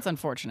 R.I.P. That's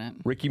unfortunate.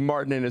 Ricky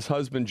Martin and his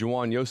husband,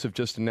 Juwan Yosef,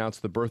 just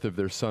announced the birth of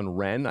their son,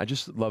 Ren. I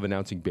just love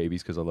announcing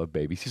babies because I love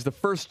babies. He's the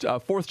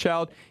fourth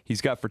child.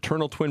 He's got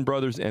fraternal twin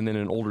brothers and then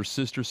an older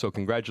sister, so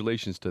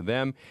congratulations to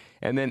them.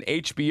 And then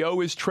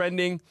HBO is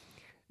trending.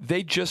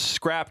 They just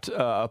scrapped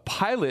a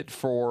pilot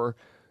for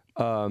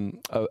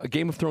a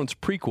Game of Thrones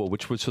prequel,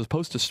 which was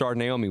supposed to star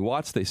Naomi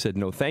Watts. They said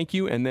no thank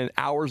you. And then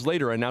hours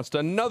later announced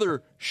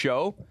another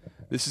show.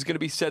 This is going to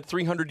be set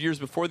 300 years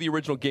before the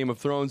original Game of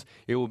Thrones.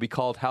 It will be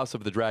called House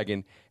of the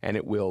Dragon, and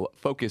it will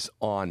focus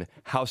on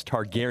House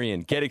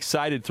Targaryen. Get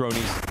excited,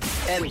 Thronies.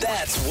 And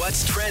that's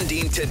what's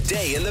trending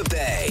today in the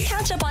Bay.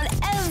 Catch up on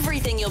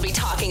everything you'll be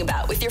talking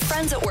about with your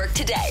friends at work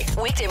today.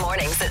 Weekday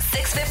mornings at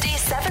 6:50,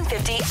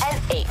 7:50,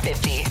 and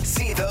 8:50.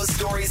 See those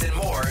stories and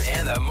more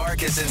in the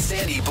Marcus and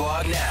Sandy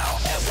blog now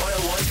at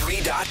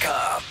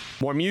 1013.com.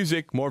 More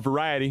music, more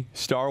variety.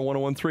 Star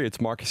 1013. It's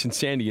Marcus and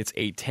Sandy. It's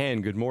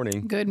 8:10. Good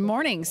morning. Good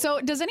morning. So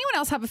does anyone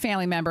else have a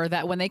family member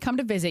that when they come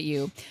to visit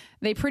you,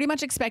 they pretty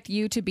much expect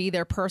you to be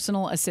their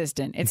personal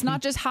assistant? It's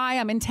not just, hi,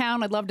 I'm in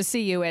town, I'd love to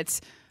see you.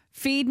 It's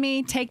feed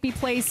me, take me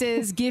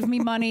places, give me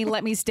money,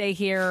 let me stay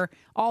here.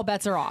 All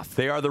bets are off.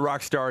 They are the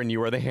rock star and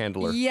you are the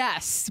handler.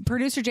 Yes.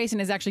 Producer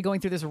Jason is actually going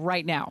through this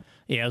right now.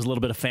 Yeah, it was a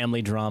little bit of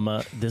family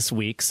drama this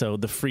week. So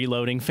the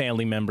freeloading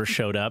family member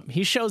showed up.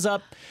 He shows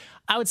up,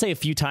 I would say, a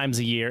few times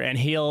a year, and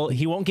he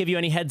won't give you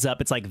any heads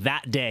up. It's like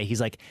that day. He's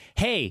like,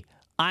 hey,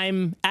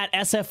 I'm at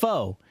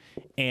SFO.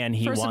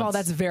 And First of all,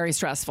 that's very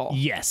stressful.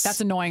 Yes. That's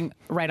annoying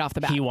right off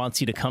the bat. He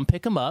wants you to come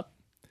pick him up.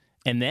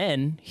 And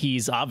then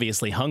he's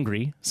obviously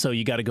hungry, so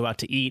you got to go out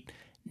to eat.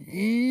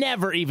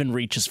 Never even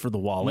reaches for the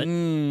wallet,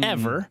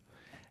 ever.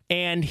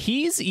 And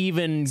he's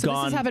even so gone.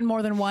 This has happened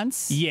more than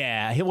once?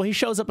 Yeah. He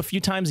shows up a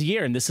few times a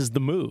year, and this is the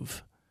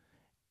move.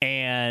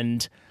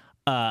 And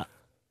how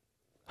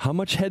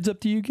much heads up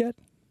do you get?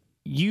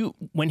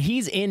 When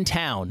he's in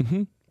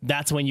town,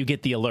 that's when you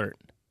get the alert.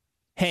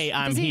 Hey,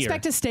 I'm here. Does he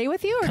expect to stay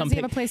with you, or does he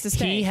have a place to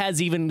stay? He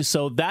has even,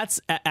 so that's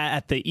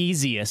at the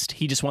easiest.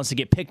 He just wants to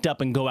get picked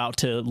up and go out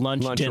to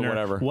lunch dinner,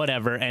 or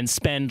whatever, and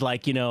spend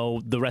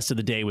the rest of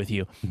the day with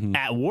you.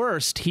 At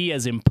worst, he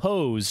has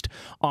imposed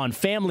on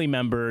family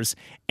members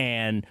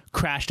and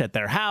crashed at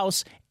their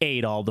house,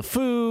 ate all the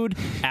food,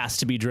 asked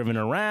to be driven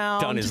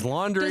around, done his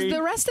laundry. Does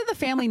the rest of the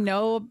family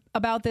know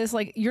about this?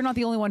 Like, you're not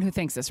the only one who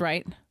thinks this,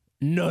 right?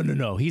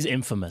 No. He's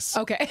infamous.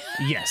 Okay.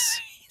 Yes.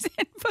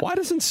 Why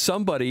doesn't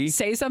somebody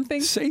say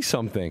something? Say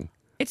something.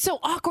 It's so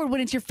awkward when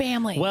it's your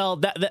family. Well,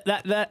 that's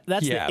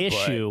the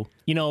issue.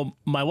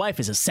 My wife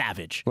is a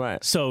savage.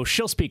 Right. So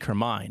she'll speak her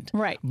mind.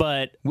 Right.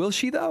 But will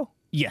she though?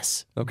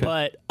 Yes. Okay.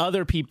 But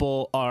other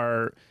people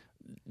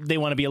they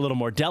want to be a little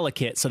more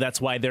delicate, so that's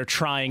why they're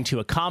trying to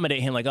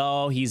accommodate him. Like,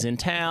 oh, he's in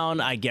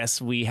town, I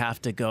guess we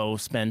have to go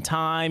spend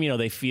time.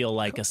 They feel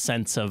like a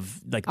sense of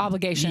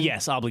obligation.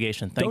 Yes,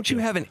 obligation. Don't you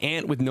have an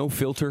aunt with no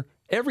filter?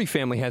 Every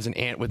family has an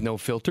aunt with no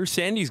filter.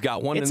 Sandy's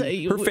got one, and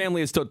her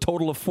family is a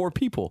total of 4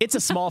 people. It's a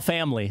small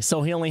family,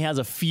 so he only has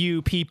a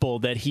few people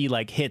that he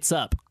hits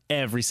up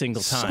every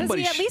single time. Does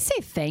he at least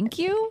say thank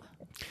you?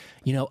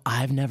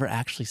 I've never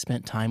actually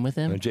spent time with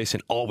him. No,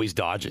 Jason always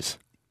dodges.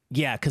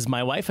 Yeah, because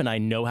my wife and I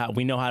know how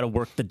to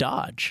work the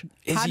dodge.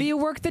 How do you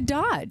work the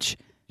dodge?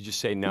 You just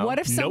say no. What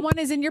if someone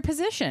is in your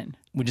position?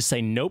 We just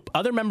say nope.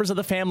 Other members of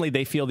the family,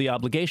 they feel the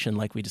obligation,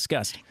 like we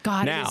discussed.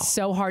 God, it is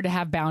so hard to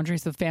have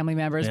boundaries with family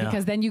members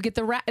because then you get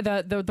the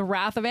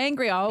wrath of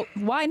angry. Oh,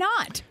 why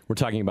not? We're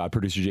talking about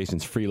producer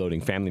Jason's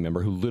freeloading family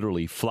member who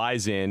literally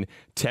flies in,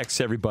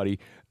 texts everybody,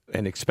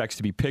 and expects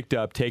to be picked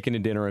up, taken to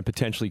dinner, and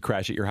potentially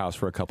crash at your house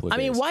for a couple of days.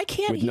 I mean, why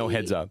can't with no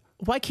heads up?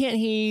 Why can't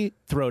he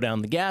throw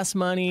down the gas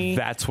money?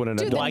 That's what an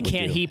adult Why would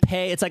can't do. he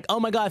pay? It's like, oh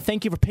my God,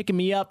 thank you for picking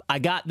me up. I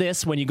got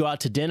this when you go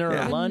out to dinner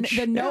or lunch.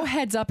 The no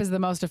heads up is the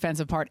most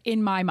offensive part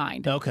in my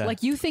mind. Okay.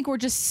 Like, you think we're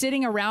just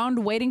sitting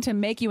around waiting to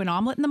make you an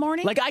omelet in the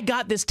morning? Like, I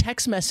got this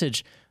text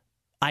message.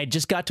 I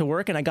just got to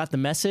work and I got the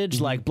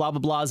message, like, blah, blah,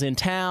 blah's in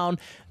town.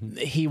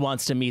 He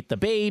wants to meet the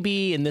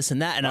baby and this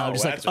and that. And I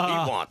was that's like,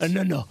 what he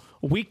wants. No.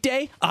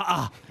 Weekday?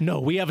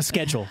 No, we have a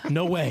schedule.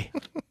 No way.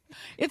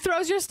 It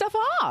throws your stuff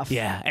off.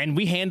 Yeah, and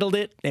we handled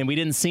it and we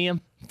didn't see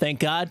him. Thank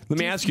God. Let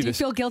me ask you Do you this.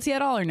 feel guilty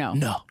at all or no?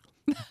 No.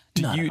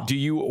 Do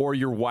you or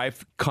your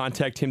wife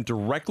contact him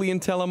directly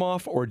and tell him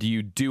off, or do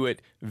you do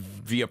it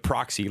via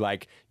proxy,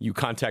 like you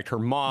contact her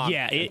mom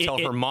and tell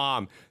her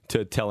mom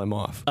to tell him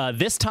off?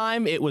 This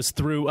time it was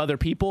through other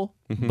people,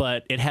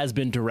 but it has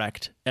been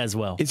direct as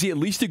well. Is he at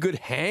least a good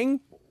hang?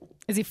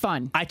 Is he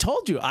fun? I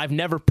told you, I've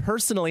never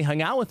personally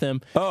hung out with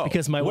him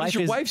because my what wife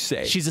does your wife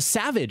say? She's a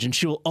savage and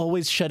she will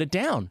always shut it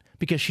down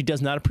because she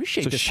does not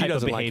appreciate this type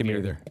of behavior. Like him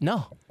either.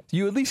 No.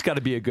 You at least got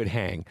to be a good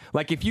hang.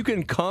 Like if you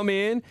can come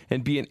in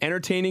and be an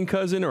entertaining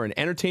cousin or an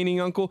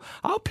entertaining uncle,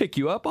 I'll pick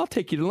you up. I'll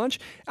take you to lunch.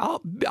 I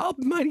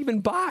might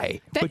even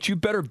buy. But you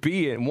better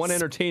be in one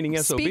entertaining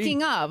SOB.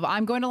 Speaking of,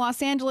 I'm going to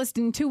Los Angeles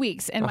in 2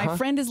 weeks, and my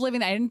friend is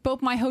living there. I didn't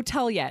book my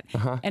hotel yet.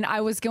 And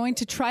I was going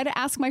to try to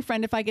ask my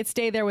friend if I could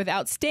stay there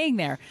without staying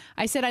there.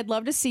 I said, I'd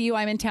love to see you.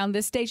 I'm in town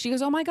this day. She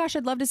goes, oh my gosh,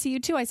 I'd love to see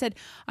you too. I said,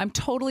 I'm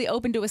totally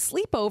open to a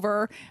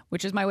sleepover,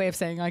 which is my way of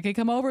saying I can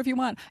come over if you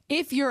want.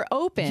 If you're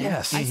open.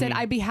 Yes. I said,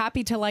 I'd be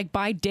happy to like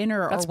buy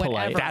dinner That's or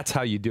whatever. polite. That's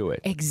how you do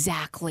it.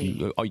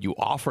 Exactly. You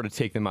offer to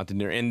take them out to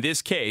dinner. In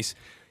this case,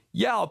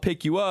 yeah, I'll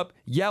pick you up.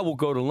 Yeah, we'll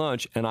go to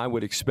lunch. And I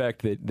would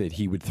expect that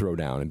he would throw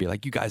down and be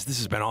like, you guys, this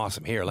has been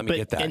awesome. Here, let me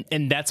get that.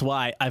 And that's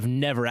why I've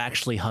never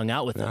actually hung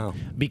out with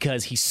him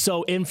because he's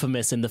so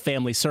infamous in the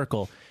family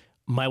circle.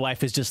 My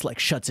wife is just like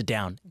shuts it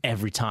down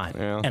every time.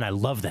 And I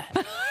love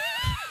that.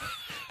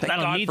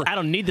 I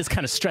don't need this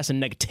kind of stress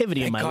and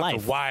negativity in my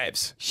life. For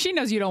wives. She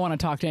knows you don't want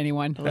to talk to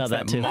anyone. That's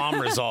that mom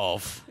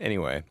resolve.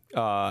 Anyway,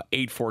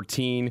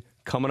 8:14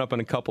 coming up in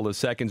a couple of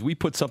seconds. We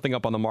put something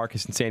up on the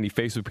Marcus and Sandy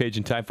Facebook page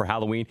in time for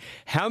Halloween.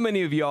 How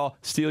many of y'all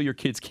steal your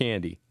kids'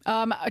 candy?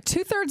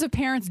 2/3 of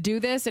parents do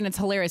this, and it's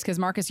hilarious because,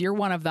 Marcus, you're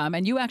one of them,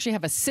 and you actually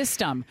have a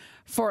system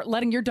for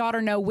letting your daughter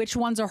know which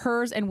ones are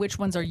hers and which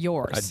ones are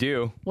yours. I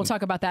do. We'll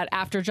talk about that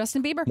after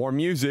Justin Bieber. More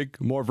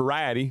music, more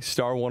variety.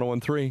 Star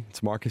 101.3.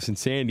 It's Marcus and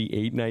Sandy,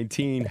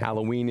 8:19.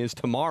 Halloween is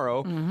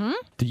tomorrow.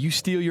 Do you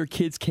steal your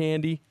kids'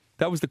 candy?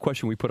 That was the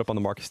question we put up on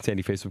the Marcus and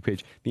Sandy Facebook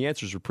page. The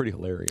answers were pretty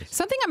hilarious.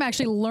 Something I'm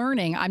actually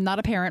learning. I'm not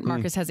a parent.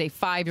 Marcus has a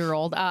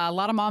 5-year-old. A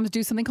lot of moms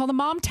do something called the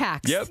mom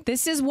tax. Yep.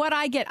 This is what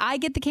I get. I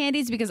get the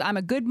candies because I'm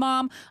a good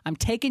mom. I'm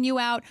taking you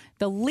out.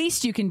 The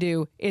least you can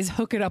do is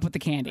hook it up with the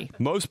candy.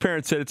 Most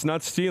parents said it's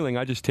not stealing.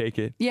 I just take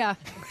it. Yeah.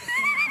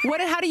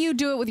 How do you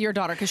do it with your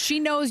daughter? Because she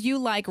knows you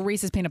like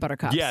Reese's peanut butter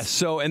cups. Yes.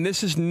 So, and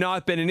this has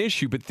not been an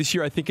issue, but this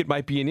year I think it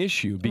might be an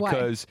issue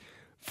because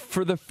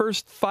for the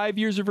first 5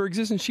 years of her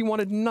existence, she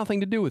wanted nothing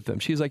to do with them.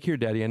 She's like, here,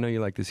 Daddy, I know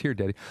you like this. Here,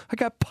 Daddy. I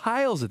got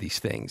piles of these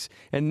things.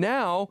 And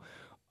now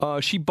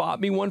she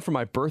bought me one for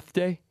my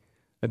birthday.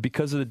 And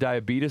because of the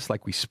diabetes,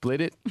 like we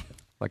split it.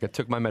 Like I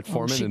took my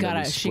metformin she and got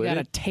then we split She got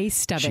it. a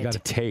taste of it. She got a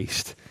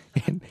taste.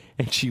 And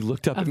she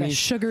looked up of at me. the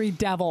sugary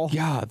devil.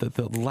 Yeah,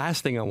 the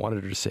last thing I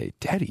wanted her to say,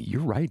 Daddy, you're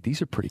right.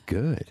 These are pretty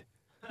good.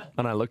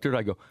 And I looked at her,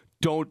 I go,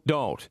 don't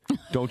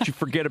you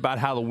forget about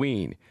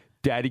Halloween.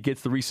 Daddy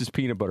gets the Reese's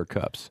peanut butter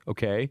cups,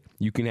 okay?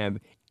 You can have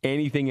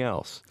anything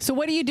else. So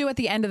what do you do at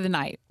the end of the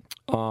night?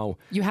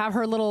 You have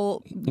her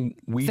little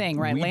thing,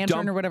 right?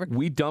 Lantern or whatever?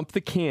 We dump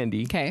the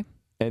candy. Okay.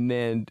 And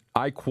then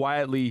I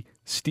quietly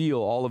steal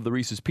all of the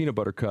Reese's peanut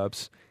butter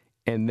cups.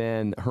 And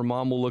then her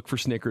mom will look for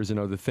Snickers and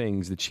other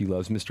things that she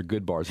loves, Mr.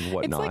 Good Bars and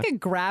whatnot. It's like a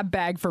grab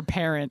bag for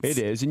parents. It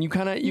is. And you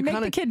make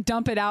the kid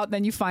dump it out,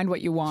 then you find what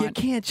you want. You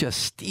can't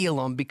just steal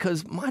them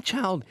because my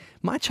child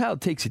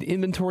takes an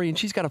inventory and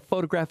she's got a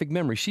photographic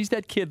memory. She's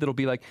that kid that'll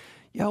be like,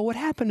 yo, what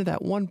happened to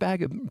that one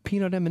bag of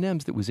peanut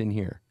M&Ms that was in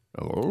here?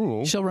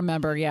 Oh. She'll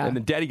remember, yeah. And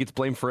then Daddy gets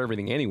blamed for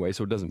everything anyway,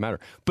 so it doesn't matter.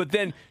 But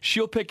then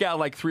she'll pick out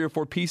like 3 or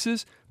 4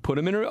 pieces, put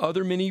them in her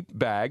other mini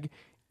bag,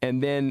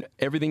 and then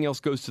everything else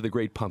goes to the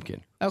Great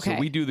Pumpkin. Okay. So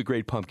we do the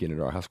Great Pumpkin at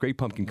our house. Great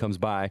Pumpkin comes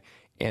by,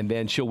 and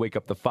then she'll wake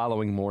up the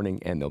following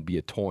morning, and there'll be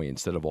a toy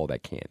instead of all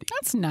that candy.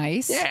 That's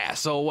nice. Yeah,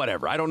 so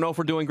whatever. I don't know if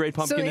we're doing Great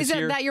Pumpkin this year.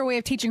 So is that your way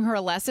of teaching her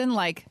a lesson?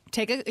 Like,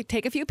 take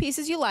a few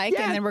pieces you like,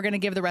 and then we're going to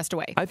give the rest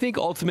away. I think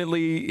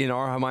ultimately, in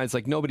our minds,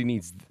 like, nobody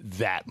needs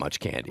that much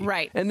candy.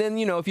 Right. And then,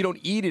 if you don't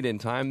eat it in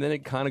time, then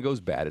it kind of goes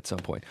bad at some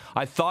point.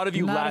 I thought of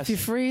you Not if you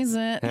freeze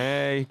it.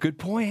 Hey, good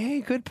point.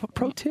 Hey, good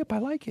pro tip. I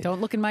like it.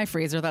 Don't look in my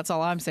freezer. That's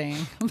all I'm saying.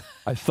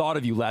 I thought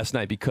of you last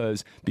night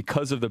because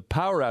of the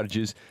power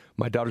outages,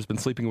 my daughter's been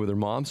sleeping with her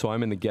mom, so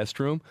I'm in the guest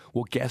room.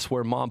 Well, guess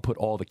where Mom put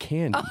all the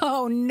candy?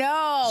 Oh,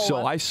 no.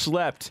 So I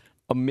slept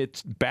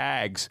amidst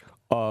bags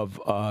of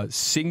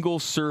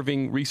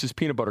single-serving Reese's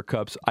peanut butter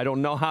cups. I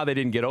don't know how they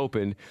didn't get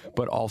opened,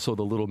 but also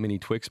the little mini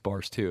Twix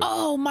bars, too.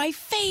 Oh, my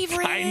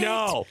favorite. I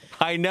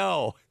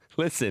know.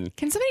 Listen.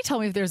 Can somebody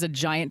tell me if there's a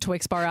giant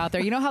Twix bar out there?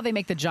 You know how they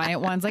make the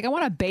giant ones? Like, I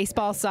want a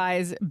baseball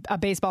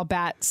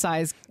bat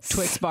size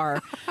Twix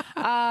bar.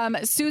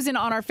 Susan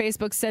on our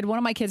Facebook said, one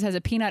of my kids has a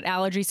peanut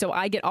allergy, so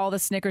I get all the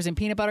Snickers and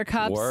peanut butter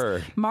cups.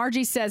 Word.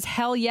 Margie says,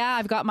 hell yeah,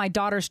 I've got my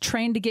daughters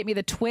trained to get me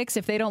the Twix.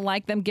 If they don't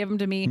like them, give them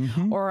to me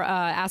or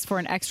ask for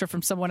an extra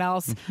from someone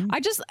else.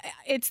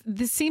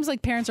 This seems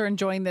like parents are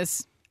enjoying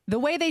this the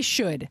way they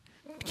should.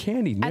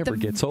 Candy never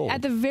gets old.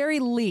 At the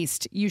very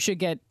least, you should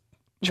get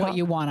what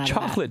you want out of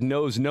that. Chocolate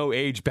knows no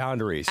age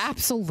boundaries.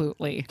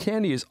 Absolutely.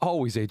 Candy is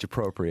always age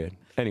appropriate.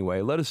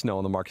 Anyway, let us know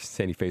on the Marcus and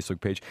Sandy Facebook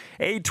page.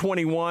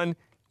 8:21.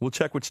 We'll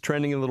check what's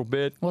trending in a little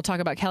bit. We'll talk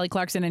about Kelly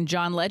Clarkson and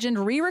John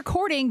Legend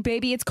re-recording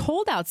Baby It's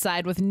Cold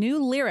Outside with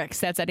new lyrics.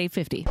 That's at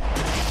 8:50.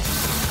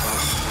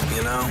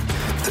 You know,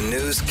 the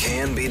news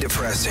can be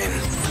depressing.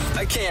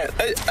 I can't.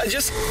 I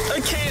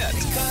can't.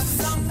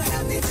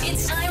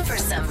 It's time for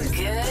some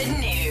good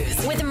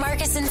news with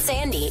Marcus and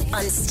Sandy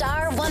on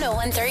Star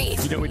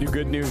 101.3. You know, we do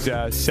good news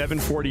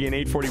 7:40 and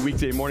 8:40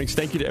 weekday mornings.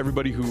 Thank you to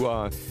everybody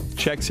who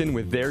checks in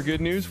with their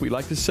good news. We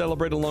like to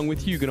celebrate along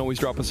with you. You can always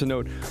drop us a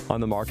note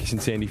on the Marcus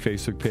and Sandy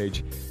Facebook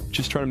page.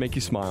 Just trying to make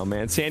you smile,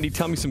 man. Sandy,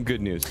 tell me some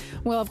good news.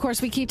 Well, of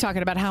course, we keep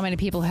talking about how many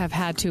people have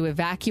had to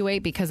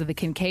evacuate because of the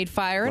Kincaid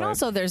fire. And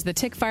also there's the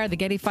Tick fire, the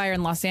Getty fire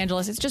in Los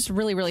Angeles. It's just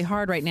really, really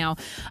hard right now.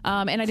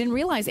 And I didn't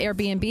realize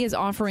Airbnb is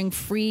offering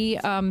free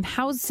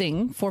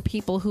housing for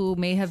people who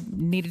may have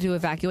needed to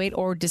evacuate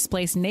or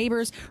displaced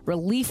neighbors,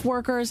 relief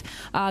workers,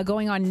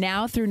 going on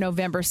now through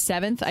November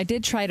 7th. I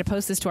did try to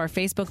post this to our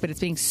Facebook, but it's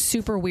being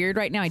super weird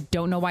right now. I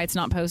don't know why it's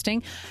not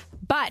posting.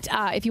 But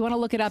if you want to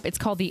look it up, it's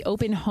called the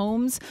Open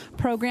Homes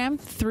Program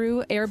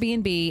through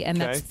Airbnb, and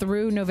that's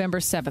through November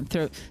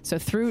 7th. So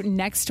through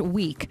next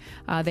week,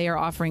 they are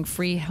offering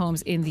free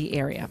homes in the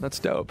area. That's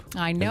dope.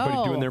 I know.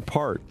 Everybody doing their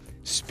part.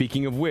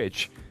 Speaking of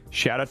which,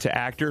 shout out to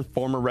actor,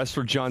 former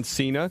wrestler John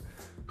Cena,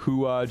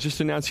 who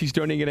just announced he's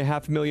donating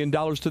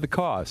 $500,000 to the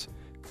cause,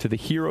 to the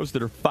heroes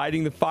that are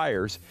fighting the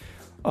fires.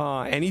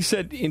 And he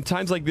said in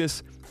times like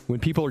this, when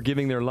people are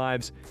giving their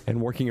lives and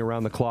working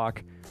around the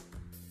clock,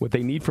 what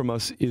they need from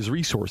us is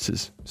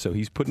resources. So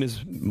he's putting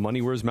his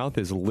money where his mouth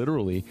is,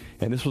 literally.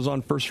 And this was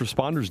on First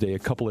Responders Day a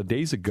couple of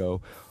days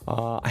ago.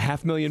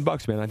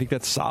 $500,000, man. I think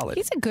that's solid.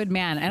 He's a good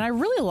man. And I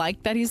really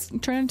like that he's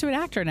turned into an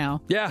actor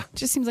now. Yeah.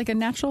 Just seems like a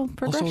natural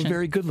progression. Also a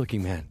very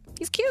good-looking man.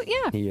 He's cute,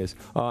 yeah. He is.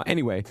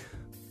 Anyway,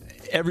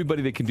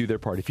 everybody that can do their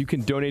part. If you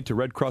can donate to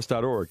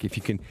redcross.org, if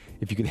you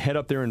can head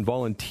up there and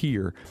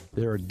volunteer,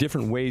 there are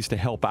different ways to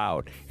help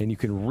out, and you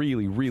can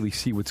really, really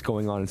see what's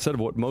going on instead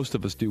of what most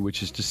of us do,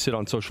 which is just sit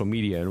on social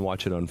media and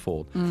watch it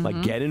unfold. Mm-hmm.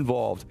 Like, get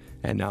involved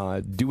and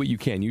do what you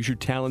can. Use your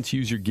talents,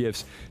 use your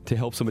gifts to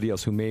help somebody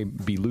else who may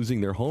be losing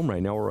their home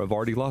right now or have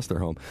already lost their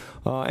home.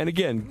 And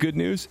again, good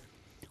news,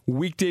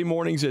 weekday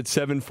mornings at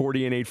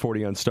 7:40 and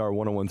 8:40 on Star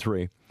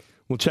 101.3.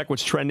 We'll check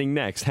what's trending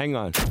next. Hang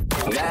on.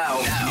 Now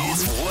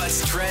is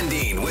What's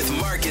Trending with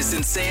Marcus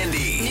and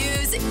Sandy.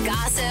 News,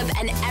 gossip,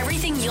 and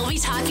everything you'll be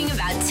talking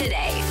about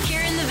today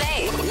here in the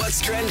Bay.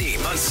 What's Trending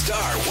on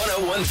Star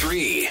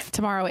 101.3.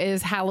 Tomorrow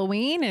is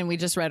Halloween, and we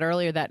just read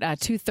earlier that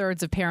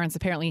 2/3 of parents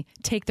apparently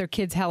take their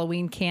kids'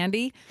 Halloween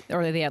candy,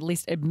 or they at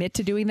least admit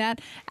to doing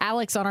that.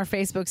 Alex on our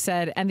Facebook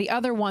said, and the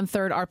other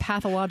 1/3 are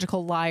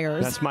pathological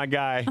liars. That's my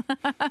guy.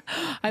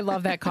 I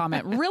love that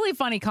comment. Really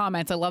funny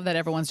comments. I love that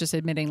everyone's just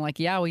admitting, like,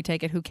 yeah, we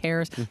take it. Who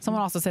cares?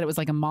 Someone also said it was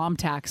like a mom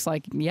tax.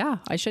 Like, yeah,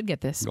 I should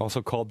get this.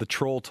 Also called the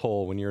troll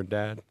toll when you're a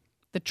dad.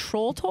 The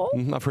troll toll?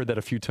 I've heard that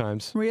a few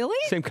times. Really?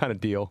 Same kind of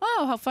deal.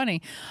 Oh, how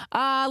funny.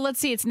 Let's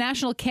see. It's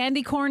National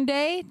Candy Corn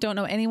Day. Don't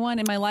know anyone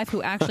in my life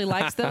who actually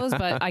likes those,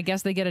 but I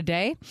guess they get a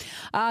day.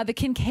 The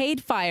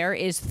Kincaid fire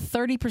is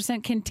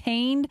 30%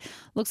 contained.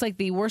 Looks like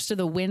the worst of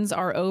the winds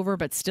are over,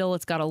 but still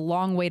it's got a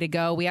long way to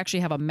go. We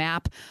actually have a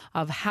map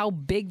of how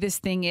big this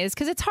thing is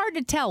because it's hard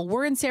to tell.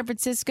 We're in San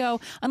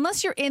Francisco.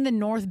 Unless you're in the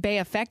North Bay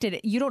affected,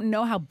 you don't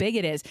know how big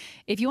it is.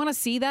 If you want to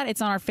see that,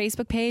 it's on our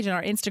Facebook page and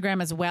our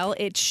Instagram as well.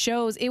 It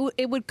shows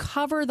it would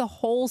cover the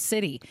whole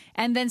city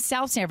and then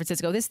South San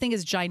Francisco. This thing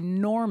is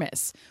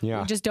ginormous.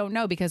 Yeah. We just don't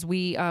know because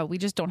we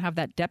just don't have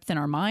that depth in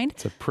our mind.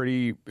 It's a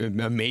pretty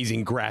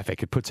amazing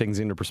graphic. It puts things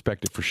into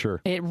perspective for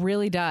sure. It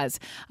really does.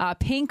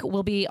 Pink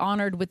will be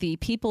honored with the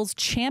People's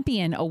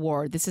Champion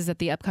Award. This is at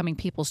the upcoming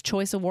People's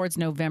Choice Awards,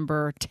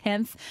 November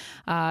 10th.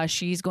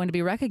 She's going to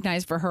be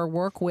recognized for her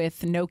work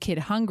with No Kid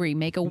Hungry,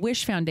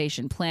 Make-A-Wish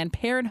Foundation, Planned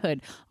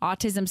Parenthood,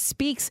 Autism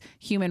Speaks,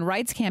 Human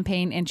Rights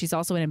Campaign, and she's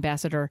also an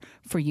ambassador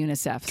for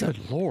UNICEF. So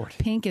Good Lord.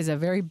 Pink is a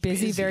very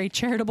busy, very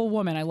charitable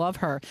woman. I love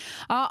her.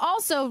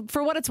 Also,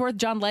 for what it's worth,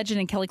 John Legend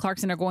and Kelly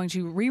Clarkson are going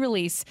to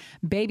re-release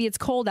Baby It's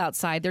Cold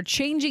Outside. They're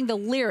changing the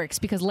lyrics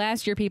because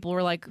last year people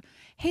were like,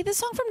 hey, this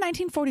song from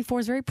 1944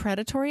 is very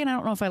predatory and I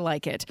don't know if I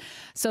like it.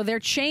 So they're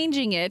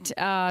changing it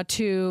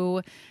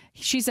to...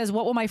 She says,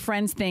 what will my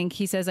friends think?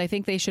 He says, I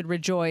think they should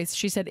rejoice.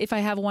 She said, if I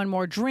have one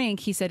more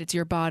drink, he said, it's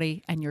your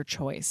body and your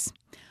choice.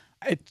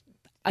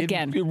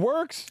 Again, it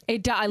works.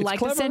 I like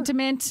clever. the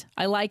sentiment.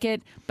 I like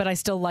it, but I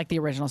still like the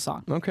original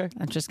song. Okay.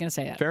 I'm just going to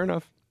say it. Fair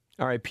enough.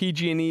 All right,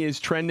 PG&E is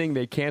trending.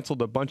 They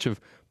canceled a bunch of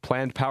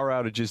planned power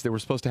outages that were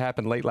supposed to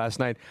happen late last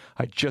night.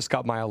 I just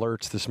got my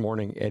alerts this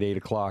morning at 8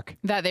 o'clock.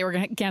 That they were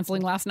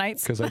canceling last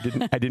night? Because I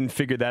didn't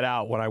figure that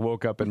out when I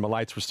woke up and my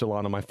lights were still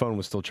on and my phone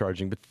was still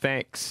charging. But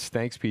thanks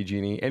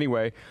PG&E.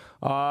 Anyway,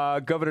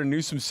 Governor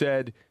Newsom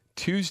said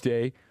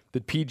Tuesday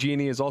that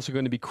PG&E is also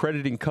going to be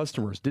crediting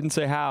customers. Didn't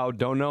say how,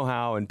 don't know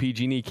how, and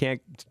PG&E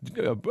can't,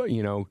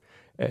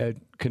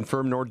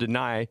 confirm nor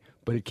deny,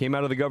 but it came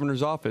out of the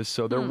governor's office,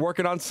 so they're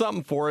working on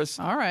something for us.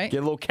 All right. Get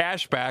a little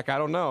cash back. I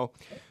don't know.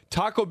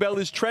 Taco Bell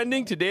is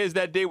trending. Today is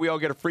that day we all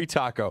get a free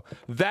taco.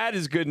 That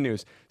is good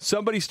news.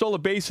 Somebody stole a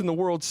base in the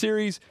World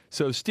Series,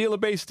 so steal a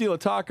base, steal a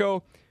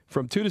taco.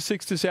 From 2 to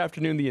 6 this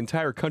afternoon, the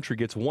entire country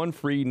gets one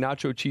free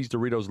nacho cheese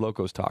Doritos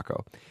Locos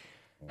taco.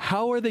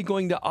 How are they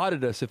going to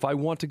audit us if I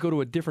want to go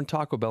to a different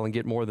Taco Bell and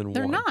get more than one?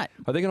 They're not.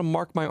 Are they going to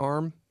mark my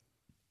arm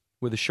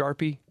with a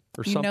Sharpie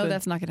or something? You know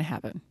that's not going to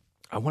happen.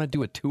 I want to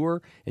do a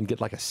tour and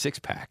get like a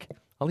 6-pack.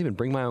 I'll even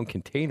bring my own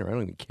container. I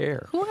don't even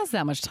care. Who has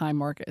that much time,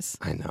 Marcus?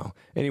 I know.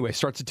 Anyway,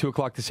 starts at 2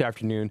 o'clock this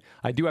afternoon.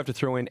 I do have to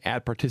throw in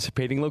at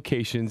participating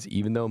locations,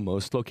 even though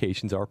most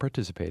locations are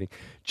participating.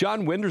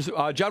 John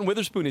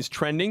Witherspoon is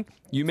trending.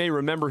 You may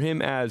remember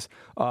him as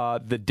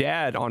the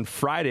dad on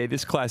Friday,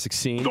 this classic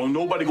scene. Don't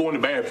nobody go in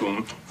the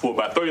bathroom for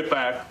about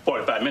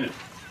 45 minutes.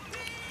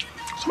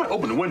 Somebody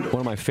open the window.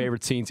 One of my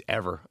favorite scenes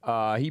ever.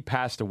 He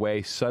passed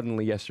away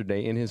suddenly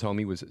yesterday in his home.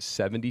 He was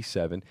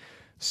 77.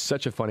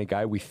 Such a funny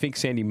guy. We think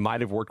Sandy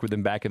might have worked with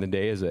him back in the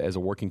day as a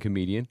working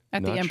comedian.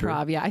 At the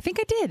Improv, yeah. I think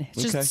I did.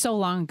 It's just so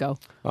long ago.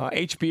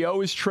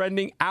 HBO is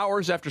trending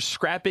hours after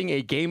scrapping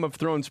a Game of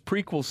Thrones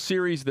prequel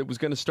series that was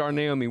going to star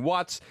Naomi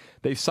Watts.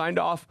 They've signed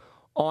off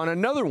on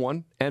another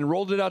one and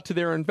rolled it out to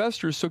their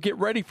investors. So get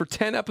ready for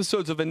 10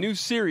 episodes of a new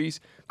series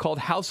called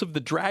House of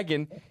the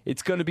Dragon.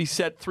 It's going to be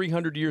set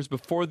 300 years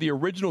before the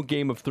original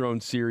Game of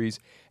Thrones series,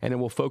 and it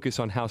will focus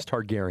on House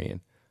Targaryen.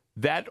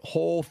 That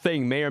whole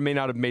thing may or may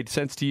not have made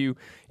sense to you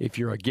if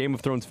you're a Game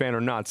of Thrones fan or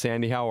not.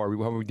 Sandy, how are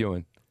we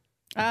doing?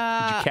 Did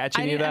you catch any of that?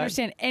 I didn't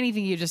understand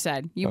anything you just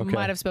said. You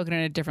might have spoken in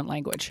a different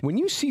language. When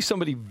you see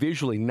somebody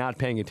visually not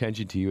paying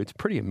attention to you, it's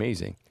pretty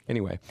amazing.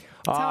 Anyway.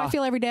 That's how I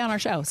feel every day on our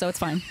show, so it's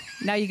fine.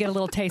 Now you get a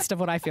little taste of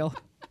what I feel.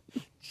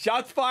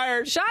 Shots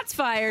fired. Shots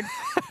fired.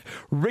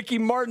 Ricky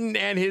Martin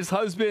and his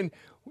husband,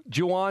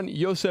 Juan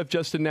Yosef,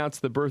 just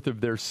announced the birth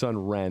of their son,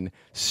 Ren.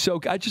 So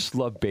I just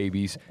love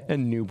babies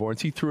and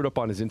newborns. He threw it up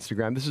on his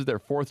Instagram. This is their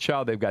 4th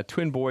child. They've got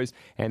twin boys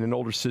and an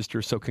older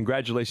sister. So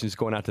congratulations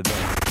going out to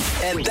them.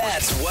 And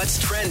that's what's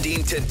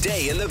trending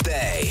today in the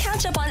Bay.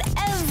 Catch up on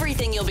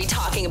everything you'll be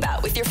talking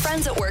about with your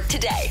friends at work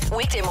today.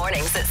 Weekday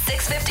mornings at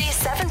 6:50,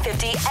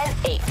 7:50, and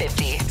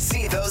 8:50.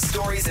 See those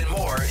stories and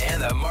more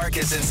and the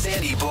Marcus and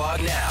Sandy blog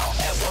now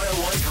at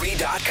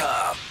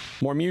 1013.com.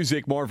 More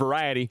music, more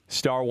variety.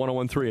 Star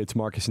 1013. It's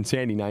Marcus and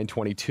Sandy,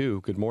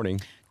 922. Good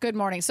morning. Good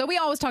morning. So we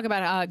always talk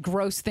about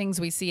gross things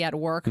we see at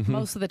work,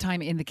 most of the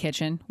time in the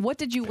kitchen. What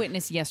did you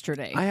witness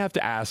yesterday? I have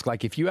to ask,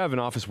 like, if you have an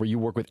office where you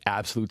work with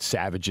absolute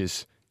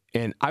savages,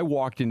 and I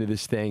walked into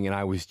this thing and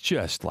I was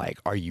just like,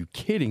 are you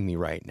kidding me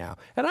right now?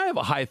 And I have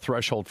a high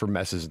threshold for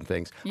messes and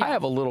things. Yeah. I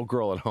have a little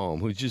girl at home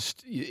who's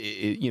just,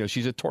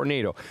 she's a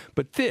tornado.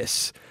 But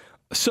this,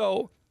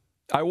 so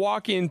I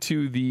walk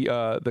into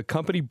the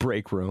company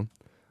break room.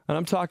 And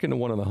I'm talking to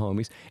one of the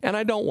homies, and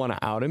I don't want to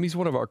out him. He's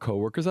one of our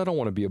coworkers. I don't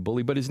want to be a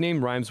bully, but his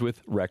name rhymes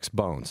with Rex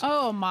Bones.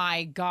 Oh,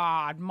 my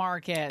God,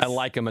 Marcus. I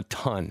like him a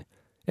ton.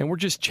 And we're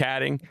just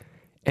chatting,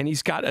 and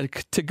he's got a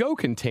to-go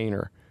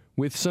container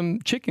with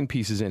some chicken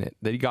pieces in it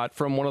that he got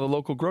from one of the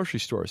local grocery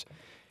stores.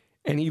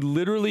 And he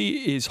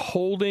literally is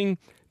holding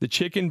the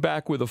chicken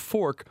back with a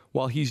fork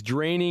while he's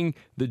draining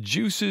the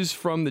juices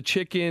from the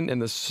chicken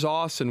and the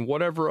sauce and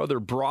whatever other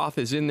broth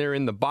is in there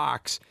in the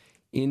box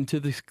into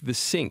the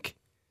sink.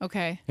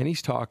 Okay. And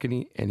he's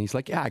talking, and he's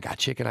like, yeah, I got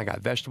chicken, I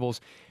got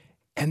vegetables.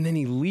 And then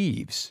he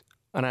leaves.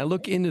 And I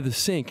look into the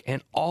sink,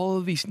 and all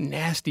of these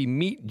nasty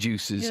meat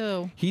juices.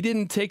 Ew. He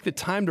didn't take the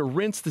time to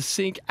rinse the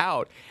sink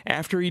out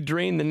after he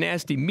drained the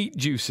nasty meat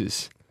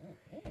juices.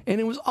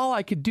 And it was all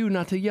I could do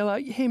not to yell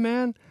out, hey,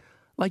 man,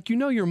 like,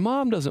 your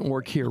mom doesn't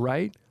work here,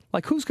 right?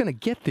 Like, who's going to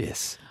get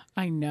this?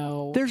 I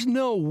know. There's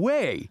no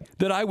way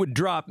that I would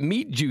drop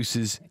meat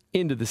juices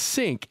into the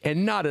sink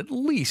and not at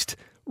least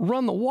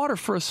run the water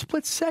for a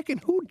split second.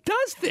 Who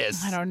does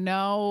this? I don't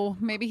know.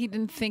 Maybe he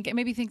didn't think it.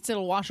 Maybe he thinks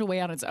it'll wash away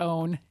on its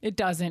own. It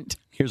doesn't.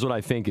 Here's what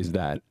I think is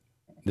that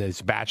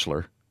this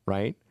bachelor,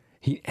 right?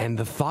 And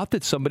the thought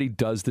that somebody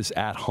does this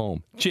at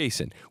home.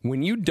 Jason,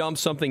 when you dump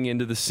something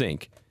into the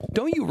sink,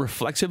 don't you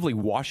reflexively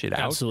wash it out?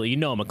 Absolutely. You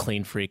know I'm a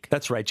clean freak.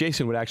 That's right.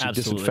 Jason would actually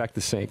disinfect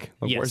the sink.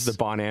 Like, yes. Where's the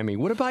Bon Ami?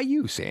 What about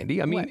you,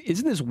 Sandy? I mean,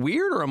 isn't this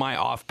weird or am I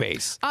off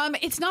base?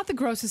 It's not the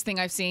grossest thing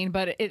I've seen,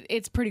 but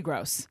it's pretty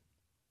gross.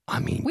 I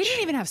mean, we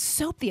didn't even have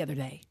soap the other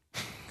day.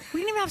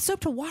 We didn't even have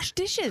soap to wash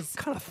dishes.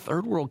 What kind of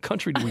third world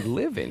country do we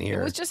live in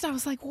here? It was just, I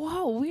was like,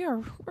 whoa,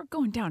 we're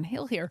going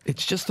downhill here.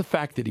 It's just the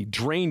fact that he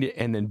drained it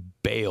and then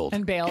bailed.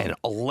 And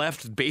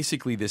left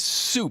basically this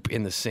soup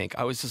in the sink.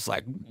 I was just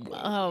like,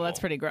 whoa. Oh, that's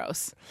pretty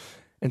gross.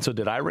 And so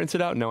did I rinse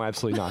it out? No,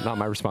 absolutely not. Not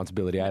my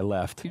responsibility. I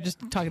left. You're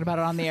just talking about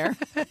it on the air.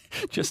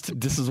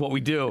 This is what we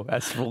do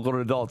as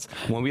full-grown adults.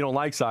 When we don't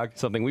like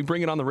something, we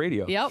bring it on the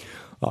radio. Yep.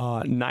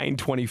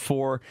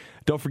 9:24.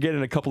 Don't forget,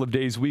 in a couple of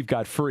days, we've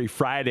got Furry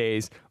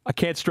Fridays. I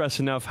can't stress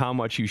enough how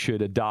much you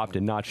should adopt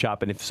and not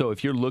shop. And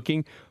if you're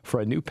looking for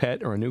a new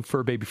pet or a new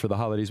fur baby for the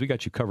holidays, we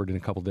got you covered in a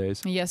couple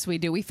days. Yes, we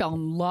do. We fell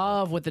in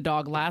love with the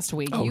dog last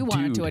week. Oh, you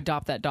wanted to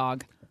adopt that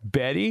dog.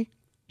 Betty?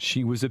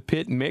 She was a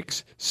pit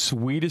mix,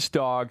 sweetest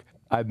dog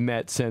I've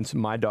met since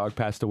my dog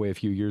passed away a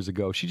few years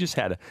ago. She just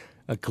had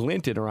a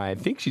glint in her eye. I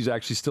think she's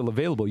actually still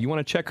available. You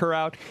want to check her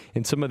out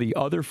and some of the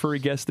other furry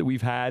guests that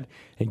we've had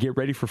and get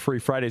ready for Furry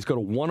Fridays. Go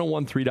to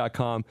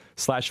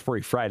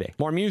 1013.com/Furry Friday.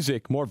 More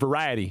music, more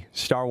variety.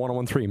 Star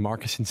 1013,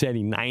 Marcus and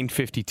Sandy,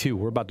 9:52.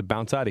 We're about to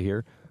bounce out of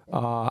here.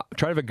 Try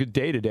to have a good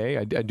day today.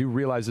 I do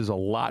realize there's a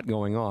lot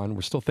going on.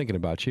 We're still thinking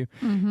about you.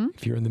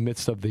 If you're in the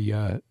midst of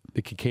the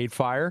Kincaid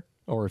fire,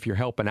 or if you're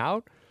helping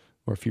out,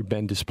 or if you've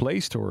been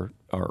displaced, or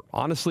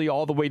honestly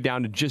all the way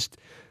down to just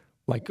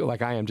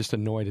like I am, just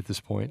annoyed at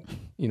this point,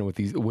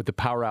 with the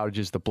power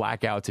outages, the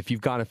blackouts. If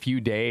you've gone a few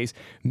days,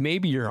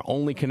 maybe your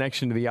only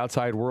connection to the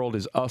outside world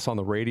is us on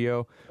the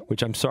radio,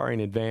 which I'm sorry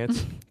in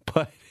advance,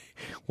 but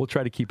we'll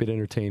try to keep it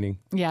entertaining.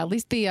 Yeah, at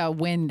least the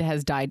wind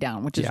has died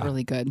down, which is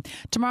really good.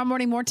 Tomorrow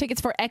morning, more tickets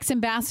for X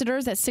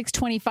Ambassadors at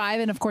 6:25.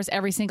 And, of course,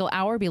 every single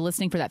hour, be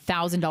listening for that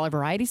 $1,000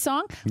 variety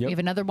song. Yep. We have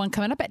another one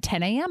coming up at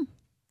 10 a.m.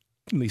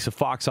 Lisa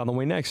Fox on the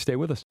way next. Stay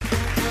with us.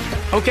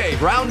 Okay,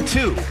 round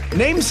two.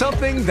 Name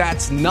something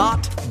that's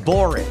not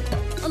boring.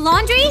 A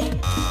laundry?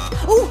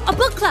 Ooh, a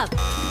book club.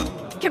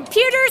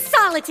 Computer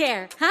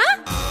solitaire,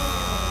 huh?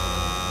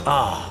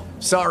 Ah,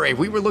 sorry,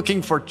 we were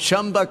looking for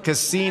Chumba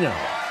Casino.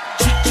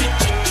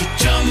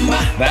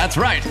 That's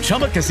right.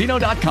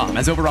 ChumbaCasino.com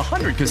has over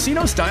 100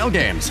 casino-style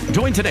games.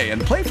 Join today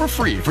and play for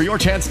free for your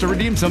chance to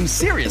redeem some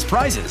serious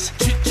prizes.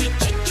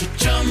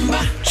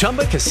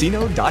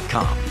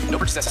 ChumbaCasino.com. No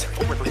purchase necessary.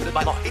 Void where prohibited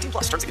by law.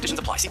 18+ terms and conditions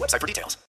apply. See website for details.